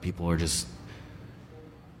most part, people are just,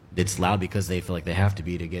 it's loud because they feel like they have to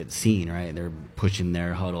be to get seen, right? They're pushing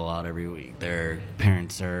their huddle out every week. Their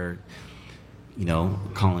parents are, you know,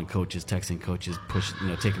 calling coaches, texting coaches, you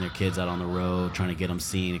know, taking their kids out on the road, trying to get them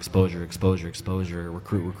seen, exposure,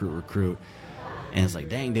 recruit. And it's like,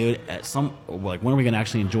 dang, dude, when are we going to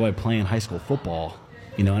actually enjoy playing high school football?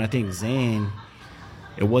 You know, and I think Zayn,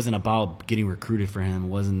 it wasn't about getting recruited for him. It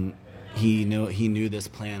wasn't. He knew this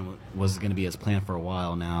plan was going to be his plan for a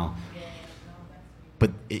while now,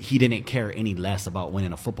 but he didn't care any less about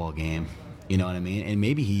winning a football game. You know what I mean? And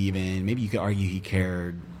maybe you could argue he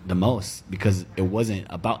cared the most because it wasn't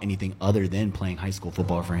about anything other than playing high school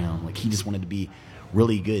football for him. Like, he just wanted to be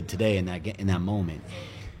really good today in that moment.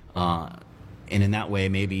 And in that way,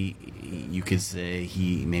 maybe you could say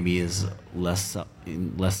he maybe is less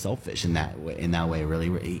selfish in that way.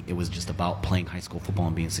 Really, it was just about playing high school football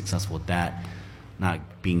and being successful at that, not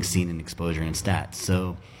being seen in exposure and stats.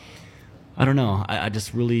 So I don't know. I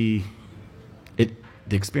just really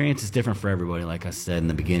the experience is different for everybody, like I said in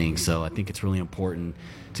the beginning. So I think it's really important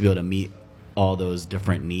to be able to meet all those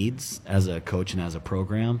different needs as a coach and as a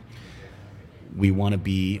program. We want to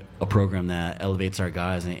be a program that elevates our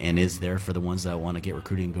guys and is there for the ones that want to get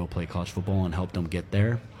recruited and go play college football and help them get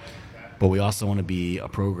there. But we also want to be a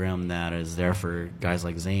program that is there for guys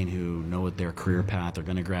like Zayn who know their career path, they're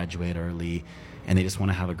going to graduate early, and they just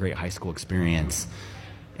want to have a great high school experience.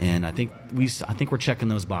 And I think we're checking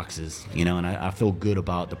those boxes, and I feel good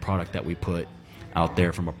about the product that we put out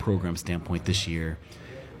there from a program standpoint this year.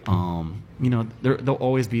 There'll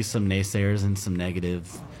always be some naysayers and some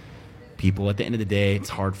negative people. At the end of the day, it's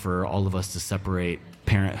hard for all of us to separate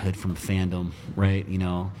parenthood from fandom, right?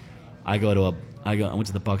 I went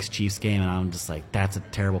to the Bucks Chiefs game, and I'm just like, that's a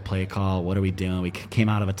terrible play call. What are we doing? We came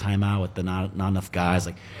out of a timeout with the not enough guys,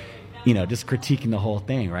 just critiquing the whole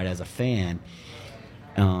thing, right? As a fan.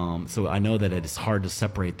 So I know that it's hard to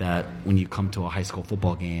separate that when you come to a high school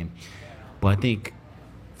football game. But I think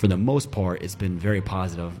for the most part, it's been very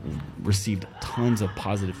positive. Received tons of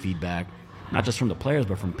positive feedback, not just from the players,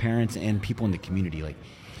 but from parents and people in the community. Like,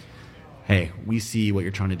 hey, we see what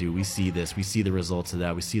you're trying to do. We see this. We see the results of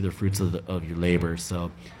that. We see the fruits of your labor.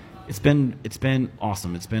 So it's been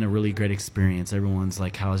awesome. It's been a really great experience. Everyone's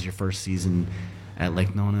like, how was your first season at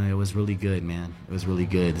Lake Nona? It was really good, man. It was really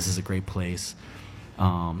good. This is a great place.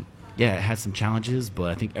 It had some challenges, but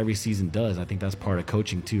I think every season does. I think that's part of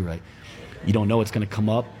coaching too, right? You don't know what's going to come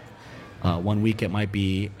up. 1 week it might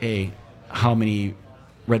be, hey, how many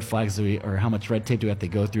red flags or how much red tape do we have to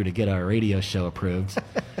go through to get our radio show approved?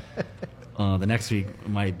 The next week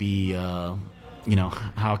might be, how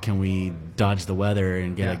can we dodge the weather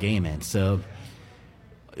and get a game in? So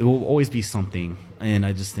it will always be something. And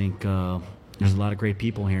I just think there's a lot of great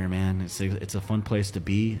people here, man. It's a fun place to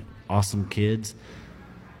be. Awesome kids.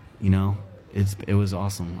 It was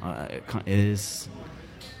awesome. It is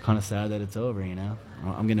kind of sad that it's over,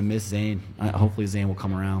 I'm going to miss Zayn. Hopefully Zayn will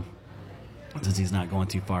come around since he's not going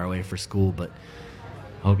too far away for school, but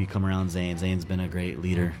I hope you come around, Zayn. Zayn's been a great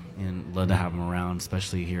leader, and love to have him around,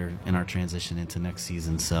 especially here in our transition into next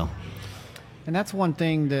season. So, and that's one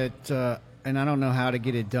thing that, and I don't know how to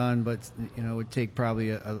get it done, but it would take probably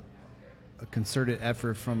a concerted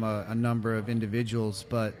effort from a number of individuals.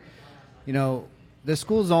 But the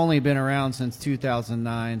school's only been around since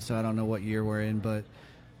 2009, so I don't know what year we're in. But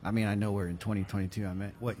I know we're in 2022. I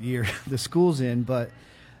meant what year the school's in, but.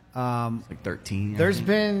 It's like 13. There's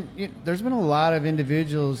been a lot of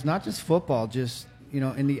individuals, not just football, just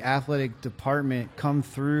in the athletic department, come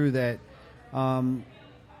through that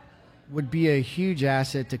would be a huge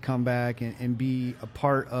asset to come back and be a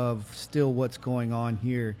part of still what's going on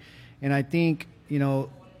here. And I think the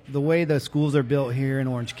way the schools are built here in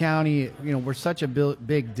Orange County, we're such a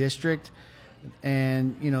big district,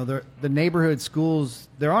 and the neighborhood schools,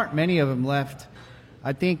 there aren't many of them left.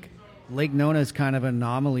 I think Lake Nona is kind of an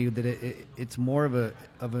anomaly that it's more of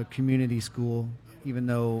a community school, even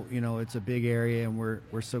though it's a big area and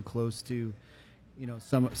we're so close to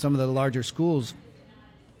some of the larger schools.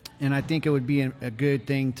 And I think it would be a good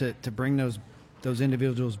thing to bring those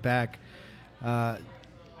individuals back, to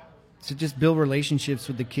just build relationships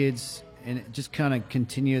with the kids and just kind of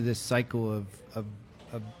continue this cycle of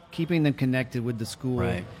keeping them connected with the school,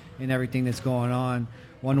 right, and everything that's going on.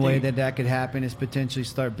 One way that could happen is potentially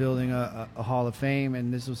start building a Hall of Fame,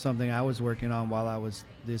 and this was something I was working on while I was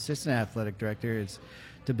the assistant athletic director, is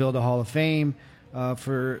to build a Hall of Fame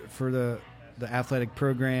for the athletic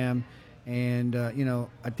program. And,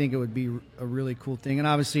 I think it would be a really cool thing. And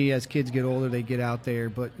obviously as kids get older, they get out there.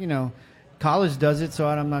 But, college does it, so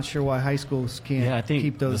I'm not sure why high schools can't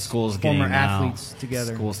keep those former athletes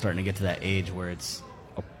together. School's starting to get to that age where it's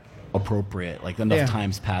appropriate, like enough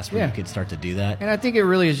times passed where you could start to do that. And I think it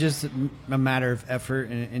really is just a matter of effort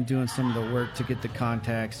and doing some of the work to get the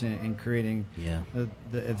contacts and creating the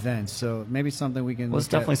events. So maybe something we can it's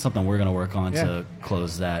definitely something we're going to work on to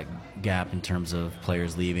close that gap in terms of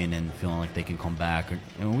players leaving and feeling like they can come back.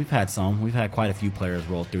 We've had quite a few players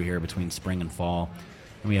roll through here between spring and fall,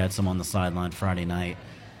 and we had some on the sideline Friday night.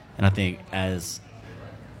 And I think as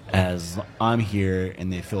I'm here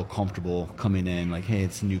and they feel comfortable coming in, like, hey,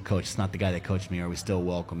 it's a new coach, it's not the guy that coached me, are we still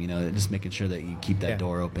welcome? Just making sure that you keep that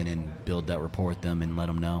door open and build that rapport with them and let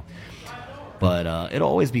them know. But it'll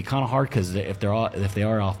always be kind of hard because if they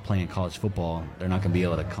are off playing college football, they're not going to be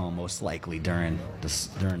able to come most likely during the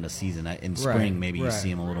season. In spring, maybe you see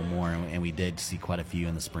them a little more, and we did see quite a few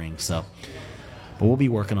in the spring. So, but we'll be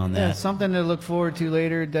working on that. Yeah, something to look forward to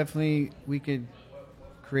later. Definitely, we could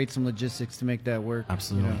create some logistics to make that work.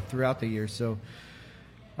 Absolutely. Throughout the year. So, all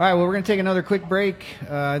right, well, we're going to take another quick break.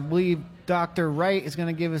 I believe Dr. Wright is going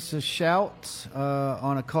to give us a shout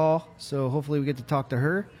on a call. So hopefully we get to talk to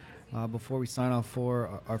her before we sign off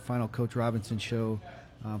for our final Coach Robinson show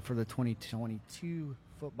for the 2022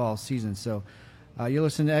 football season. So You're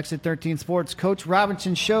listening to Exit 13 Sports Coach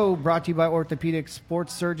Robinson Show, brought to you by orthopedic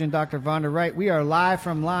sports surgeon Dr. Vonda Wright. We are live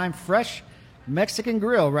from Lime Fresh Mexican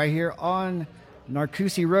Grill right here on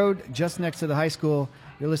Narcoossee Road, just next to the high school.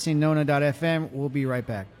 You're listening to Nona.fm. We'll be right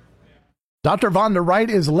back. Dr. Vonda Wright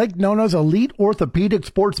is Lake Nona's elite orthopedic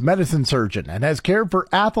sports medicine surgeon and has cared for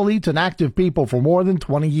athletes and active people for more than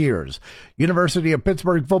 20 years. University of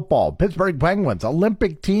Pittsburgh football, Pittsburgh Penguins,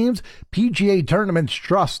 Olympic teams, PGA tournaments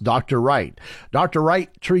trust Dr. Wright. Dr. Wright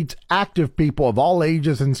treats active people of all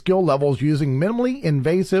ages and skill levels using minimally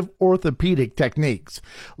invasive orthopedic techniques.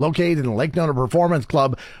 Located in Lake Nona Performance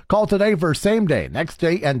Club, call today for same-day,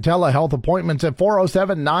 next-day, and telehealth appointments at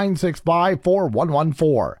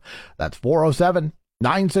 407-965-4114. That's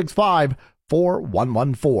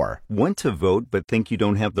 407-965-4114. Want to vote but think you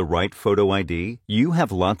don't have the right photo ID? You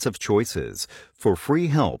have lots of choices. For free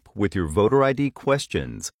help with your voter ID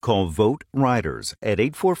questions, call Vote Riders at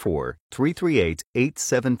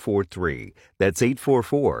 844-338-8743. That's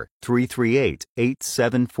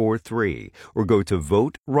 844-338-8743. Or go to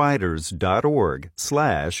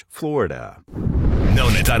voteriders.org/Florida.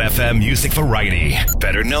 Nona.fm Music Variety.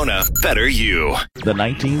 Better Nona, better you. The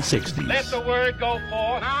 1960s. Let the word go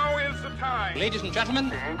forth. Now is the time. Ladies and gentlemen.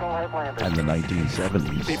 And the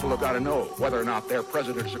 1970s. People have got to know whether or not their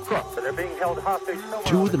president's a crook. They're being held hostage.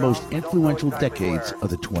 Two of the most influential decades of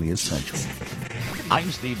the 20th century. I'm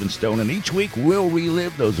Stephen Stone, and each week we'll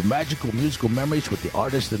relive those magical musical memories with the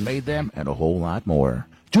artists that made them and a whole lot more.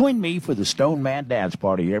 Join me for the Stone Man Dance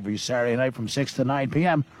Party every Saturday night from 6 to 9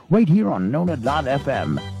 p.m. right here on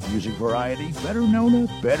Nona.fm. Music variety, better Nona,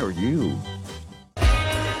 better you.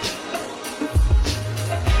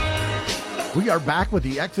 We are back with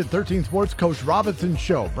the Exit 13 Sports Coach Robinson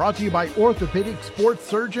Show, brought to you by orthopedic sports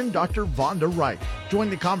surgeon Dr. Vonda Wright. Join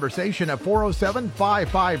the conversation at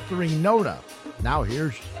 407-553-NONA. Now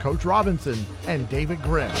here's Coach Robinson and David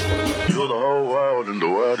Grimm. You're the whole world and the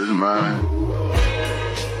world is mine.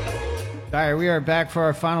 All right, we are back for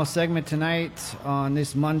our final segment tonight on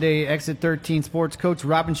this Monday Exit 13 Sports Coach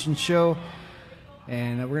Robinson Show.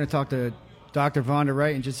 And we're going to talk to Dr. Vonda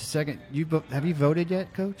Wright in just a second. Have you voted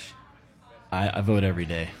yet, Coach? I vote every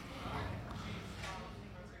day.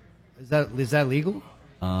 Is that legal?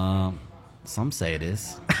 Some say it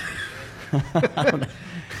is.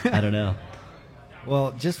 I don't know.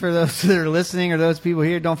 Well, just for those that are listening or those people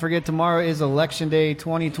here, don't forget tomorrow is Election Day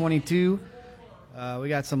 2022. We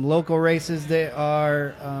got some local races that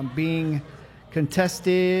are being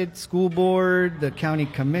contested, school board, the county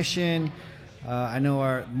commission. I know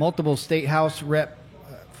our multiple state house rep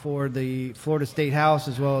for the Florida State House,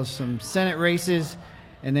 as well as some Senate races.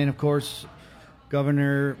 And then, of course,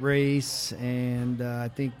 governor race, and I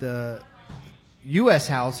think the U.S.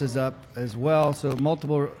 House is up as well. So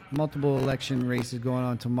multiple election races going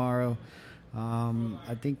on tomorrow.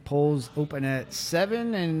 I think polls open at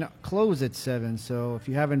 7 and close at 7. So if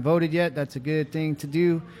you haven't voted yet, that's a good thing to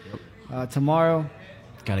do tomorrow.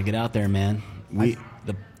 Got to get out there, man.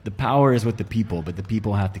 The power is with the people, but the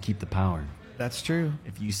people have to keep the power. That's true.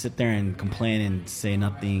 If you sit there and complain and say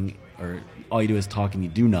nothing, or all you do is talk and you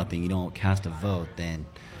do nothing, you don't cast a vote, then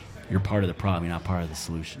you're part of the problem. You're not part of the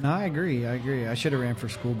solution. No, I agree. I should have ran for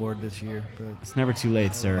school board this year, but it's never too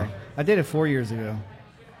late, sir. I did it 4 years ago.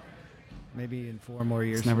 Maybe in 4 more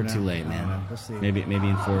years. It's never too late, man. We'll see. Maybe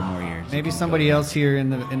in 4 more years. Maybe somebody else here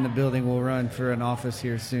in the building will run for an office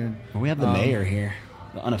here soon. Well, we have the mayor here,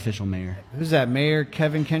 the unofficial mayor. Who's that? Mayor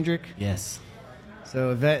Kevin Kendrick? Yes.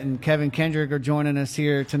 So Yvette and Kevin Kendrick are joining us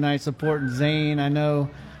here tonight, supporting Zayn. I know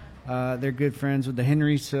they're good friends with the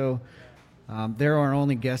Henrys, so they're our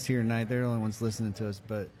only guests here tonight. They're the only ones listening to us.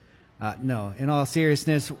 But no, in all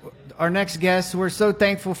seriousness, our next guest, we're so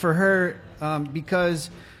thankful for her because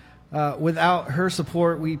without her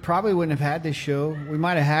support, we probably wouldn't have had this show. We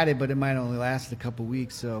might have had it, but it might only last a couple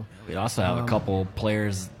weeks. So we'd also have a couple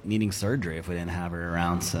players needing surgery if we didn't have her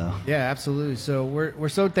around. So yeah, absolutely. So we're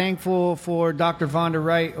so thankful for Dr. Vonda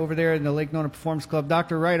Wright over there in the Lake Nona Performance Club.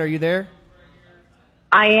 Dr. Wright, are you there?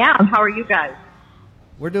 I am. How are you guys?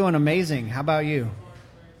 We're doing amazing. How about you?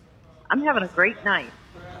 I'm having a great night.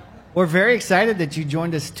 We're very excited that you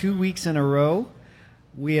joined us 2 weeks in a row.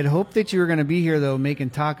 We had hoped that you were going to be here, though, making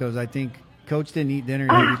tacos. I think Coach didn't eat dinner.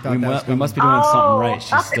 We must be doing something right.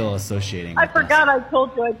 She's still associating with I forgot I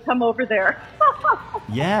told you I'd come over there.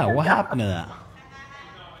 Yeah, what happened to that? I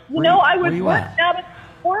was working out at the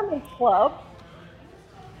Performance Club,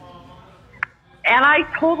 and I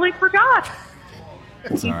totally forgot.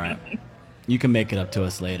 It's all right. You can make it up to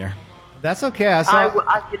us later. That's okay. I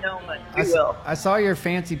saw your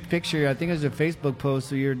fancy picture. I think it was a Facebook post.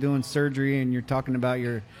 So you're doing surgery and you're talking about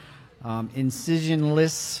your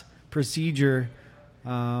incisionless procedure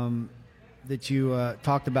that you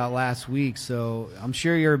talked about last week. So I'm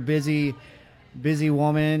sure you're a busy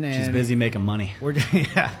woman. And she's busy making money.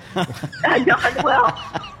 Yeah. Well,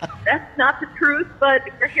 that's not the truth, but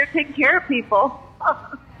we're here taking care of people.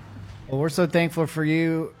 Well, we're so thankful for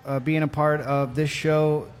you being a part of this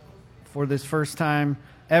show for this first time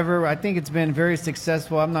ever. I think it's been very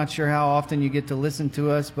successful. I'm not sure how often you get to listen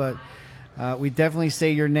to us, but we definitely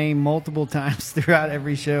say your name multiple times throughout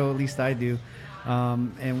every show, at least I do.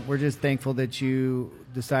 And we're just thankful that you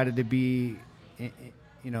decided to be,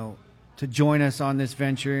 to join us on this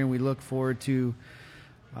venture, and we look forward to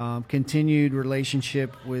continued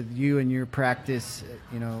relationship with you and your practice,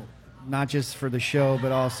 not just for the show,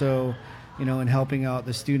 but also, in helping out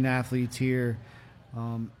the student athletes here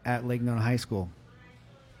at Lake Nona High School.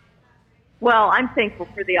 Well, I'm thankful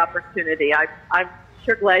for the opportunity. I'm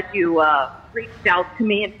sure glad you reached out to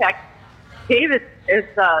me. In fact, David is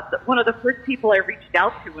one of the first people I reached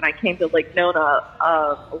out to when I came to Lake Nona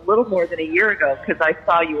a little more than a year ago, because I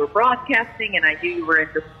saw you were broadcasting and I knew you were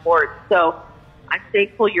into sports. So I'm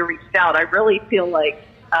thankful you reached out. I really feel like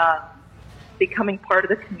becoming part of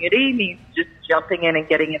the community means just jumping in and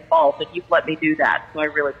getting involved, and you've let me do that, so I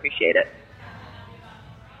really appreciate it.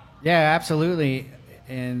 Yeah, absolutely.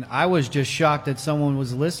 And I was just shocked that someone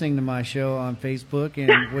was listening to my show on Facebook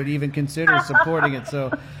and would even consider supporting it.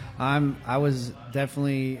 So I was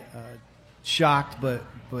definitely shocked, but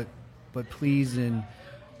pleased, and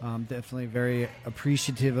definitely very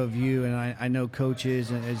appreciative of you. And I know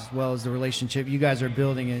coaches, and as well as the relationship you guys are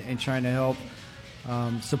building and trying to help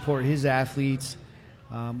support his athletes.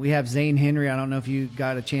 We have Zayn Henry. I don't know if you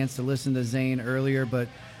got a chance to listen to Zayn earlier, but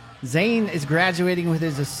Zayn is graduating with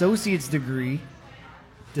his associate's degree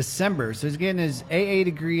December. So he's getting his AA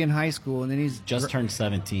degree in high school, and then he's just turned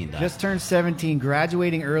 17. Just turned 17,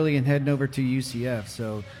 graduating early and heading over to UCF.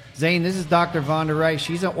 So, Zayn, this is Dr. Vonda Wright.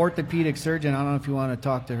 She's an orthopedic surgeon. I don't know if you want to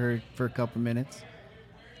talk to her for a couple minutes.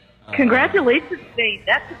 Congratulations, Zayn.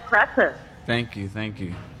 That's impressive. Thank you.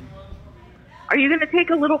 Are you going to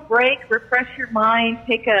take a little break, refresh your mind,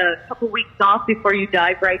 take a couple weeks off before you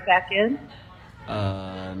dive right back in?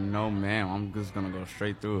 No, ma'am. I'm just gonna go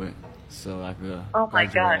straight through it. So I could. Oh my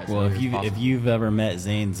God. Well, if you've ever met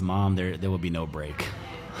Zayn's mom, there will be no break.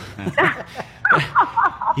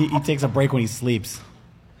 he takes a break when he sleeps.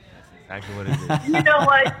 That's exactly what it is. You know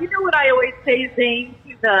what? You know what I always say, Zayn,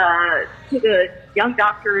 to the young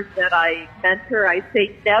doctors that I mentor. I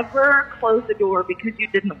say never close the door because you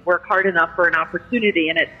didn't work hard enough for an opportunity,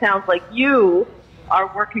 and it sounds like you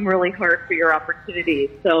are working really hard for your opportunities.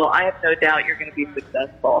 So I have no doubt you're going to be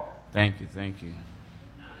successful. Thank you.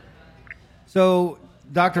 So,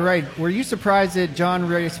 Dr. Wright, were you surprised that John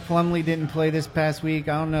Rice Plumlee didn't play this past week?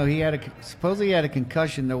 I don't know. Supposedly he had a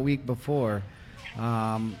concussion the week before.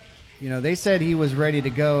 They said he was ready to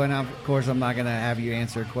go, and of course I'm not going to have you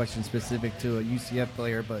answer a question specific to a UCF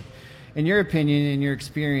player, but in your opinion, in your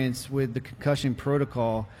experience with the concussion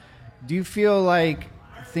protocol, do you feel like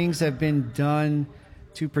things have been done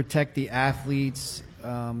to protect the athletes?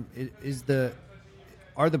 Are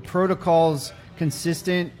the protocols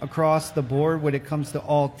consistent across the board when it comes to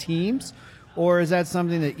all teams, or is that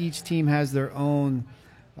something that each team has their own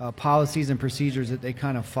policies and procedures that they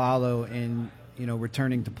kind of follow in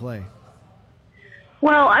returning to play?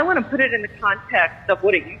 Well, I want to put it in the context of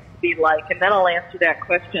what it used to be like, and then I'll answer that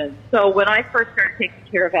question. So when I first started taking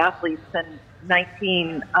care of athletes in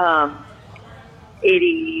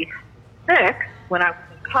 1986, when I was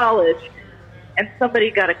in college, and somebody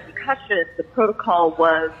got a concussion, the protocol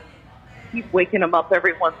was keep waking them up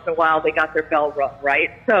every once in a while. They got their bell rung, right?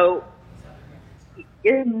 So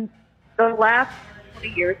in the last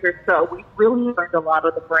 20 years or so, we've really learned a lot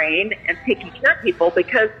of the brain and taking care of people,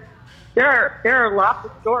 because there are lots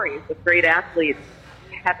of stories of great athletes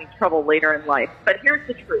having trouble later in life. But here's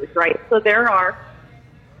the truth, right? So there are,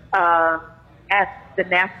 at the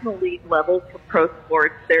National League level for pro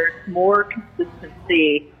sports, there's more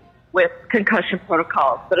consistency with concussion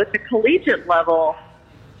protocols. But at the collegiate level,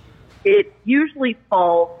 it usually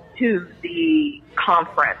falls to the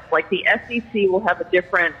conference. Like the SEC will have a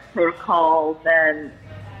different protocol than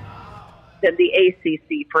the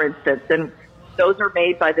ACC, for instance, and those are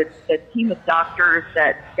made by the team of doctors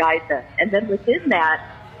that guide them. And then within that,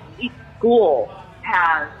 each school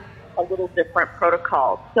has a little different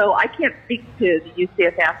protocol. So I can't speak to the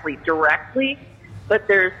UCF athlete directly, but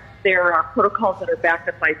there are protocols that are backed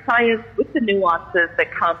up by science with the nuances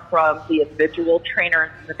that come from the individual trainers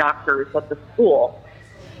and the doctors of the school.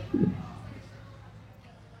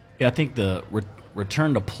 Yeah, I think the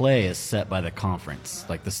return to play is set by the conference,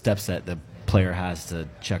 like the steps that the player has to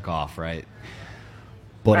check off, right?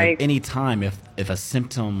 But Right. at any time, if a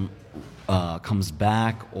symptom comes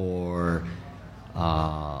back, or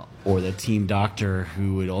the team doctor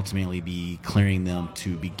who would ultimately be clearing them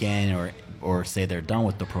to begin or say they're done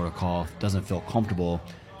with the protocol doesn't feel comfortable,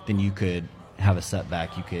 then you could have a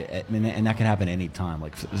setback. You could, and that can happen any time.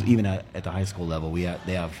 Like even at the high school level,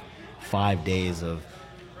 they have 5 days of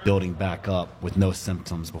building back up with no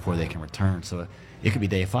symptoms before they can return. So it could be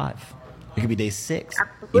day 5. It could be day 6.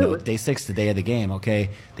 Absolutely. Day 6, the day of the game. Okay,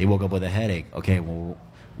 they woke up with a headache. Okay, well,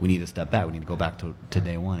 we need to step back. We need to go back to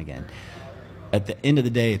day 1 again. At the end of the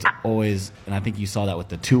day, it's always, and I think you saw that with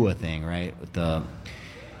the Tua thing, right? With the,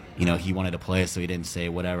 he wanted to play, so he didn't say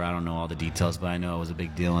whatever. I don't know all the details, but I know it was a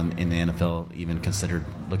big deal, and the NFL even considered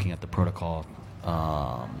looking at the protocol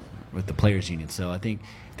with the players' union. So I think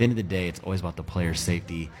at the end of the day, it's always about the players'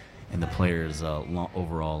 safety and the players'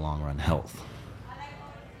 overall long-run health.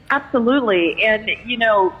 Absolutely. And,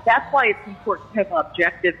 that's why it's important to have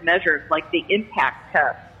objective measures like the impact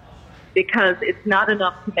test, because it's not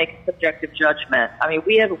enough to make a subjective judgment. I mean,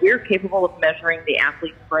 we're capable of measuring the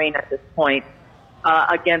athlete's brain at this point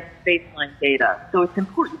against baseline data. So it's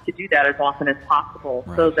important to do that as often as possible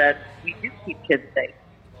so that we do keep kids safe.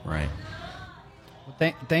 Right.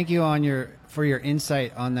 Well, thank you for your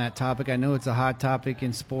insight on that topic. I know it's a hot topic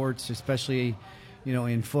in sports, especially,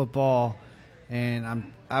 in football.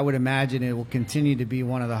 And I would imagine it will continue to be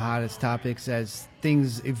one of the hottest topics as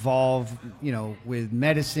things evolve, with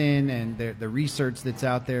medicine and the research that's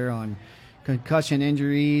out there on concussion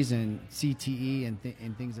injuries and CTE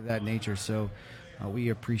and things of that nature. So we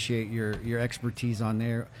appreciate your expertise on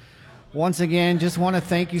there. Once again, just want to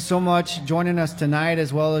thank you so much joining us tonight,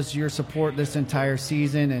 as well as your support this entire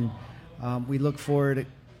season. And we look forward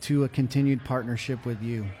to a continued partnership with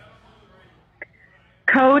you.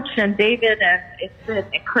 Coach and David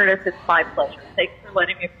and Curtis, it's my pleasure. Thanks for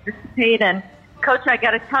letting me participate. And Coach, I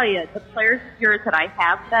got to tell you, the players of yours that I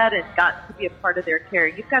have met and got to be a part of their care,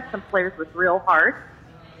 you've got some players with real heart.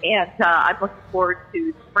 And I'm looking forward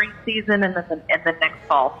to spring season and the next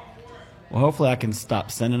fall. Well, hopefully I can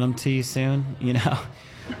stop sending them to you soon.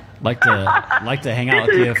 Like to hang out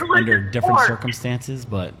with you under different circumstances,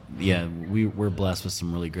 but yeah, we're blessed with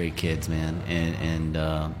some really great kids, man, and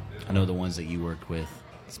I know the ones that you worked with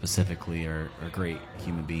specifically are great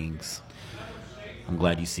human beings. I'm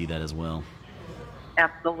glad you see that as well.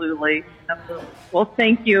 Absolutely. Well,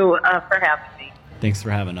 thank you for having me. Thanks for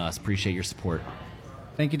having us. Appreciate your support.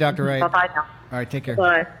 Thank you, Dr. Wright. Bye-bye now. All right, take care.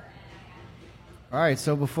 Bye. All right,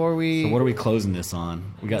 so before we... So what are we closing this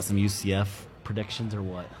on? We got some UCF predictions or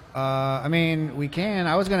what? We can.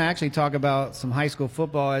 I was going to actually talk about some high school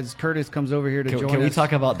football as Curtis comes over here to join us. Can we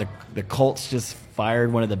talk about the Colts just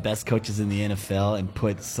fired one of the best coaches in the NFL and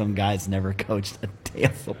put some guy's never coached a day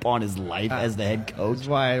of football in his life as the head coach? That's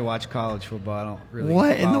why I watch college football. I don't really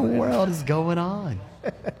What in the world is going on?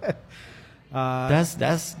 That's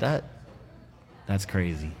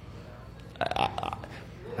crazy.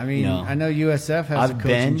 I know USF has a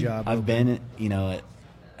coaching job. I've been, at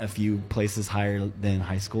a few places higher than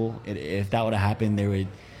high school. If that would have happened, there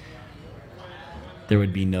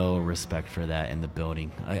would be no respect for that in the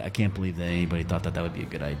building. I can't believe that anybody thought that would be a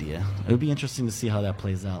good idea. It would be interesting to see how that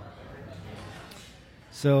plays out.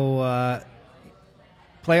 So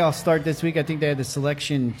playoffs start this week. I think they had the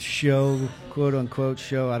selection show, quote unquote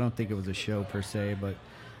show. I don't think it was a show per se, but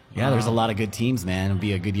yeah, there's a lot of good teams, man. It'd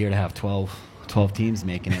be a good year to have 12 teams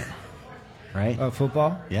making it, right?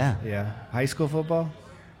 Football? Yeah. High school football?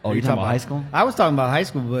 Oh, you're talking about high school? I was talking about high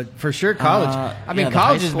school, but for sure college.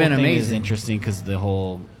 College has been amazing. It's interesting because the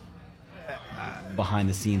whole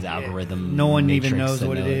behind-the-scenes algorithm. No one even knows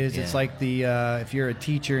what it is. Yeah. It's like if you're a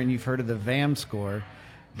teacher and you've heard of the VAM score,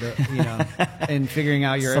 and figuring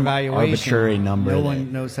out your evaluation. Arbitrary number. No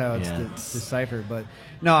one knows how it's deciphered. But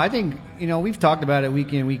no, I think we've talked about it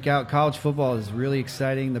week in, week out. College football is really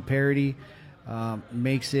exciting. The parity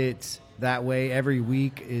makes it that way. Every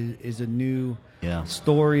week is a new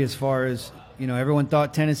story as far as everyone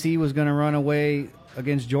thought Tennessee was going to run away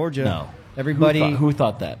against Georgia. No, everybody who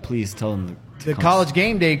thought that? Please tell them. The College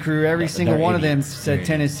Game Day crew. Every single one of them said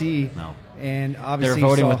Tennessee. No, and obviously they're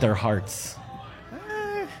voting with their hearts.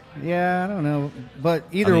 Yeah, I don't know, but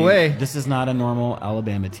either way, this is not a normal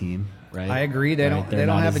Alabama team, right? I agree. They don't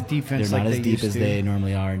have a defense. They're not like as deep as to. they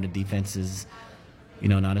normally are, and the defense is,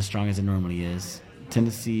 not as strong as it normally is.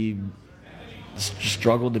 Tennessee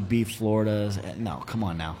struggled to beat Florida. No, come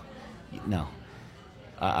on now. No.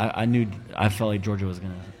 I felt like Georgia was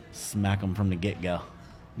going to smack them from the get-go.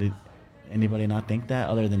 Did anybody not think that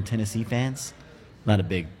other than Tennessee fans? Not a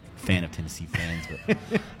big fan of Tennessee fans, but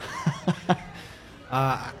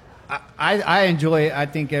I enjoy it. I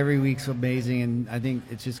think every week's amazing, and I think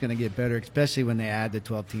it's just going to get better, especially when they add the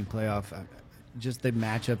 12-team playoff. Just the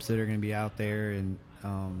matchups that are going to be out there, and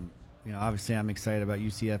obviously I'm excited about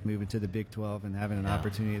UCF moving to the Big 12 and having an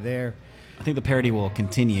opportunity there. I think the parity will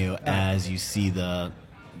continue as you see the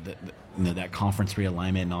that conference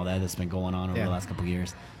realignment and all that's been going on over the last couple of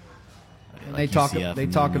years. And they talk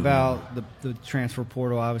about the transfer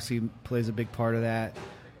portal. Obviously, plays a big part of that.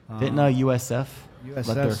 Didn't USF let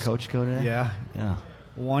their coach go today? Yeah.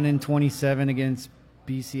 1-27 against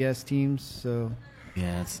BCS teams. So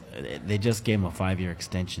they just gave him a 5-year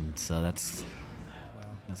extension. So that's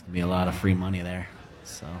gonna be a lot of free money there.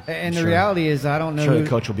 So and the reality is, I don't know. Sure, the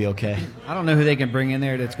coach will be okay. I don't know who they can bring in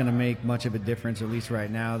there that's going to make much of a difference. At least right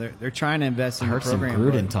now, they're trying to invest in the program. I heard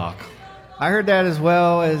some Gruden talk. I heard that as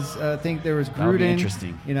well. As I think there was Gruden. That would be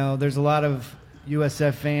interesting. There's a lot of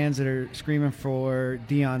USF fans that are screaming for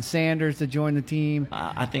Deion Sanders to join the team.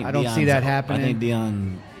 I don't see that happening. I think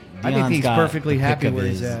Deion's I think he's perfectly happy where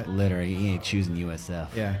he's at. Literally, he ain't choosing USF.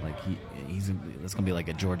 Yeah, like it's gonna be like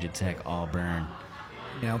a Georgia Tech, Auburn.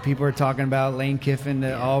 People are talking about Lane Kiffin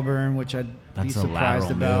to Auburn, which I'd be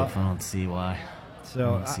surprised about. Move. I don't see why.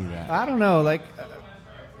 So I don't see that. I don't know.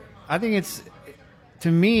 I think it's,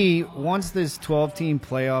 to me, once this 12-team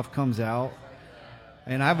playoff comes out,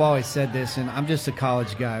 and I've always said this, and I'm just a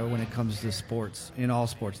college guy when it comes to sports, in all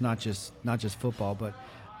sports, not just football, but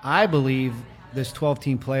I believe this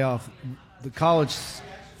 12-team playoff, the college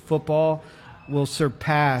football will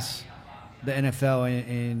surpass the NFL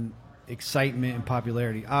in excitement and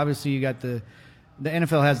popularity. Obviously, you got the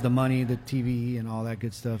NFL has the money, the TV, and all that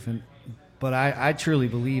good stuff, but I truly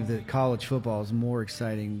believe that college football is more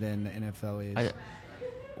exciting than the NFL is.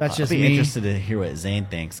 That's just I'd be me. interested to hear what Zayn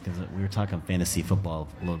thinks, because we were talking fantasy football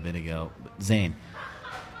a little bit ago. Zayn,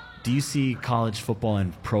 do you see college football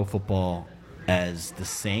and pro football as the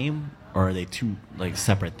same, or are they two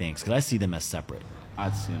separate things? Because I see them as separate.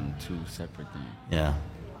 I'd see them two separate things. Yeah.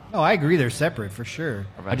 No, I agree. They're separate for sure.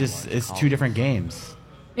 It's two different games.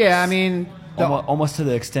 Yeah, I mean, almost to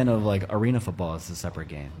the extent of arena football is a separate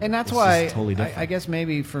game, and that's it's why totally different. I guess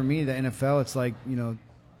maybe for me the NFL, it's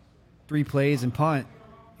 3 plays and punt,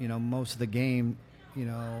 most of the game,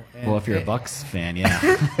 well, if you're a Bucs fan, yeah,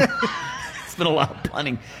 it's been a lot of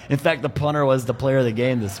punting. In fact, the punter was the player of the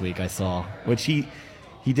game this week. I saw, which he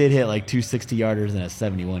did hit 2 60-yarders and a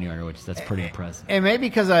 71-yarder, which that's pretty impressive. And maybe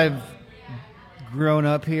because I've grown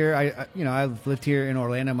up here, I've lived here in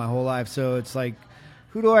Orlando my whole life, so it's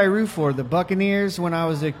who do I root for? The Buccaneers. When I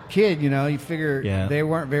was a kid, you figure they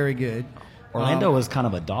weren't very good. Orlando was kind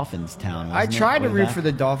of a Dolphins town. I tried to root for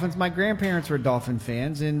the Dolphins. My grandparents were Dolphin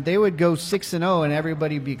fans, and they would go 6-0, and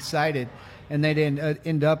everybody would be excited, and they'd end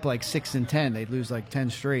up 6-10. They'd lose 10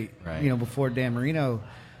 straight, right. Before Dan Marino,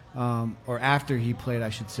 or after he played, I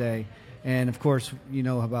should say. And, of course,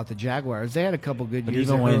 about the Jaguars. They had a couple good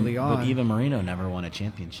years early on. But even Marino never won a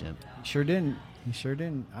championship. He sure didn't.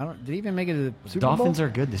 Did he even make it to the Super Bowl? Dolphins are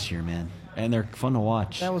good this year, man, and they're fun to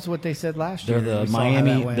watch. That was what they said last year. They're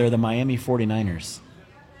the Miami 49ers.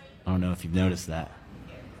 I don't know if you've noticed that.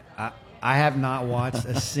 I have not watched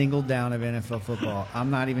a single down of NFL football.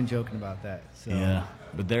 I'm not even joking about that. So. Yeah,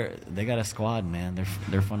 but they got a squad, man.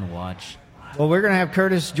 They're fun to watch. Well, we're gonna have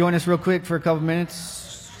Curtis join us real quick for a couple minutes.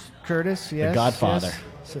 Curtis, yes, the Godfather.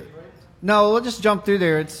 Yes. No, we'll just jump through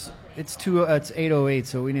there. It's 8:08,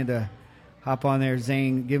 so we need to hop on there.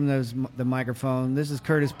 Zane, give him the microphone. This is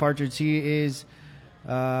Curtis Partridge. He is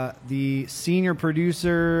the senior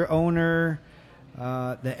producer, owner,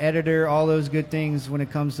 the editor, all those good things when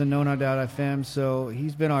it comes to Nona.fm. So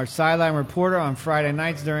he's been our sideline reporter on Friday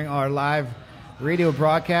nights during our live radio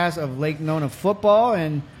broadcast of Lake Nona football,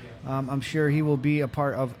 and I'm sure he will be a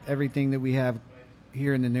part of everything that we have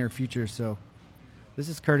here in the near future. So this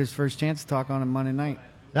is Curtis' first chance to talk on a Monday night.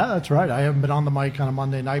 Yeah, that's right. I haven't been on the mic on a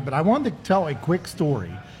Monday night, but I wanted to tell a quick story.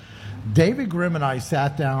 David Grimm and I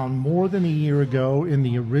sat down more than a year ago in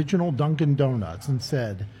the original Dunkin' Donuts and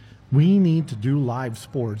said, we need to do live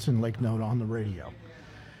sports in Lake Nona on the radio.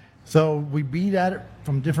 So we beat at it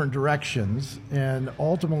from different directions and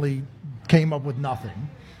ultimately came up with nothing.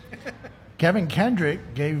 Kevin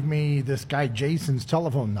Kendrick gave me this guy Jason's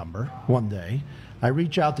telephone number one day. I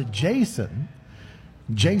reach out to Jason.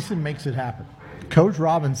 Jason makes it happen. Coach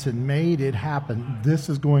Robinson made it happen. This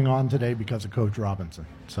is going on today because of Coach Robinson.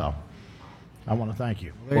 So I want to thank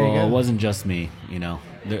you. Well, it wasn't just me.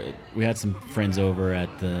 We had some friends over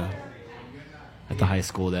at the high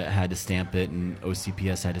school that had to stamp it, and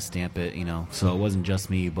OCPS had to stamp it. So it wasn't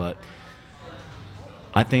just me. But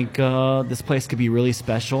I think this place could be really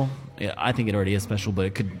special. I think it already is special, but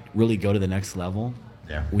it could really go to the next level.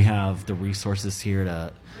 Yeah. We have the resources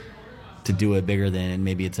here to do it bigger than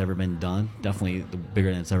maybe it's ever been done. Definitely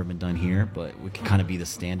bigger than it's ever been done here, but we can kind of be the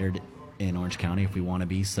standard in Orange County if we want to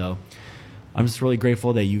be. So I'm just really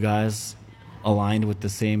grateful that you guys aligned with the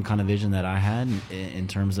same kind of vision that I had in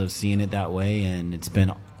terms of seeing it that way, and it's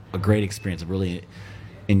been a great experience. I've really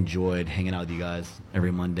enjoyed hanging out with you guys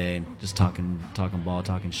every Monday and just talking ball,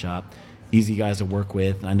 talking shop. Easy guys to work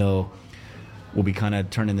with. I know we'll be kind of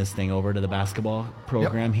turning this thing over to the basketball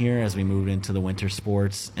program here as we move into the winter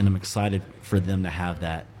sports, and I'm excited for them to have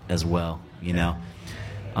that as well, you know.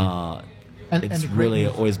 It's really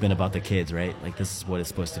always been about the kids, right? Like, this is what it's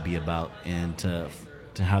supposed to be about, and to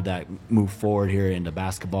have that move forward here into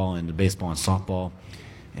basketball and baseball and softball,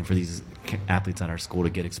 and for these athletes at our school to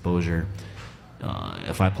get exposure.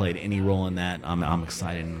 If I played any role in that, I'm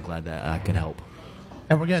excited and glad that I could help.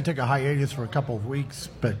 And we're going to take a hiatus for a couple of weeks,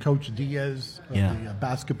 but Coach Diaz of the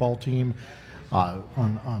basketball team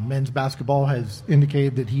on men's basketball has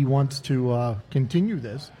indicated that he wants to continue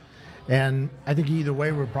this. And I think either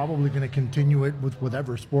way, we're probably going to continue it with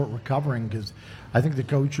whatever sport we're covering, because I think the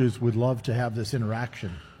coaches would love to have this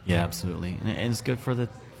interaction. Yeah, absolutely. And it's good for the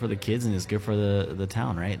kids, and it's good for the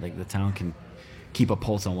town, right? Like, the town can keep a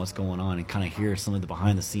pulse on what's going on and kind of hear some of the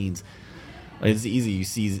behind the scenes. Like, it's easy. You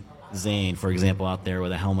see Zayn, for example, out there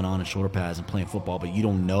with a helmet on and shoulder pads and playing football, but you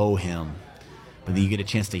don't know him. But then you get a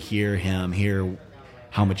chance to hear him, hear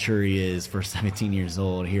how mature he is for 17 years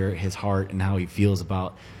old, hear his heart and how he feels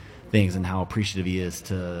about things and how appreciative he is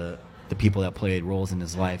to the people that played roles in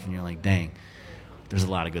his life. And you're like, dang, there's a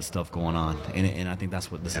lot of good stuff going on. And I think that's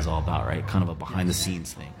what this is all about, right? Kind of a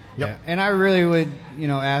behind-the-scenes thing. Yep. Yeah. And I really would,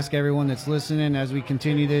 ask everyone that's listening as we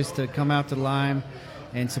continue this to come out to Lime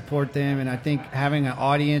and support them. And I think having an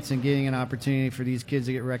audience and getting an opportunity for these kids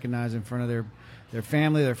to get recognized in front of their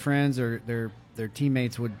family, their friends, or their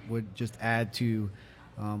teammates would just add to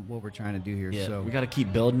what we're trying to do here. Yeah, so we got to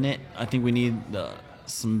keep building it. I think we need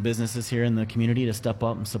some businesses here in the community to step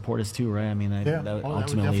up and support us too, right? I mean,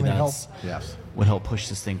 ultimately that's would help push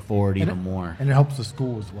this thing forward even more. And it helps the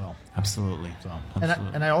school as well. Absolutely. So,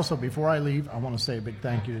 absolutely. And I also, before I leave, I want to say a big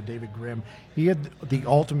thank you to David Grimm. He had the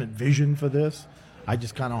ultimate vision for this. I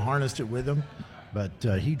just kind of harnessed it with him. But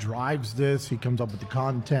he drives this. He comes up with the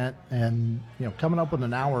content. And, coming up with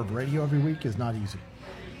an hour of radio every week is not easy.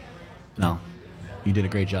 No. You did a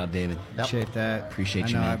great job, David. Appreciate that. Appreciate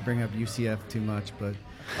you, man. man. I bring up UCF too much, but...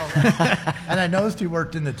 And I noticed he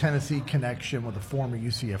worked in the Tennessee connection with a former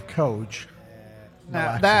UCF coach. No.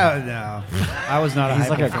 I was not He's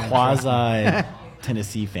like a quasi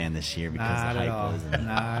Tennessee fan this year because not the at hype all. was.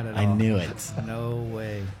 Not at all. I knew it. No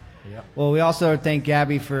way. Yep. Well, we also thank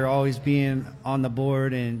Gabby for always being on the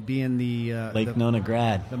board and being the Lake Nona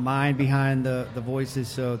grad, the mind behind the voices.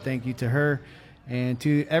 So thank you to her and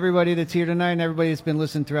to everybody that's here tonight and everybody that's been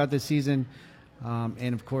listening throughout this season.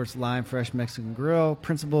 And, of course, Lime Fresh Mexican Grill,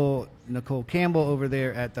 Principal Nicole Campbell over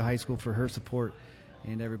there at the high school for her support,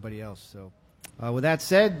 and everybody else. So with that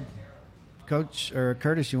said, Coach or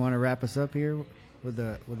Curtis, you want to wrap us up here with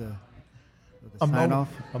a sign off?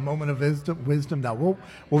 A moment of wisdom. Now,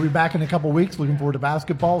 we'll be back in a couple weeks. Looking forward to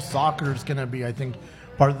basketball. Soccer is going to be, I think,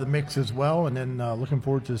 part of the mix as well. And then looking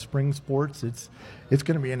forward to spring sports. It's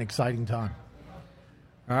going to be an exciting time.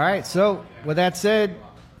 All right. So with that said,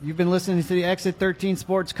 you've been listening to the Exit 13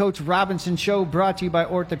 Sports Coach Robinson Show, brought to you by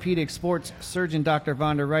Orthopedic Sports Surgeon Dr.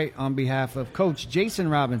 Vonda Wright, on behalf of Coach Jason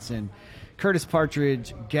Robinson, Curtis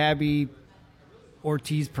Partridge, Gabby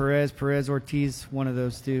Perez Ortiz, one of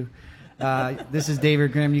those two. This is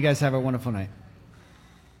David Grimm. You guys have a wonderful night.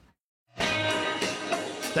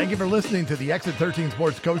 Thank you for listening to the Exit 13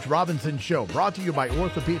 Sports Coach Robinson Show, brought to you by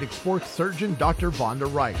Orthopedic Sports Surgeon Dr.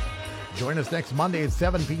 Vonda Wright. Join us next Monday at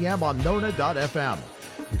 7 p.m. on Nona.fm.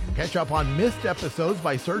 You can catch up on missed episodes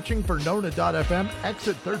by searching for Nona.fm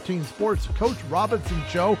Exit 13 Sports Coach Robinson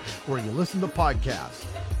Show, where you listen to podcasts.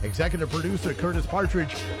 Executive producer Curtis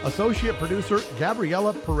Partridge, associate producer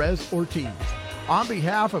Gabriela Perez Ortiz. On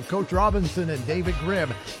behalf of Coach Robinson and David Grimm,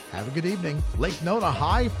 have a good evening. Lake Nona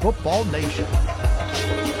High Football Nation.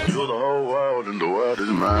 You're the whole world and the world is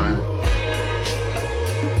mine.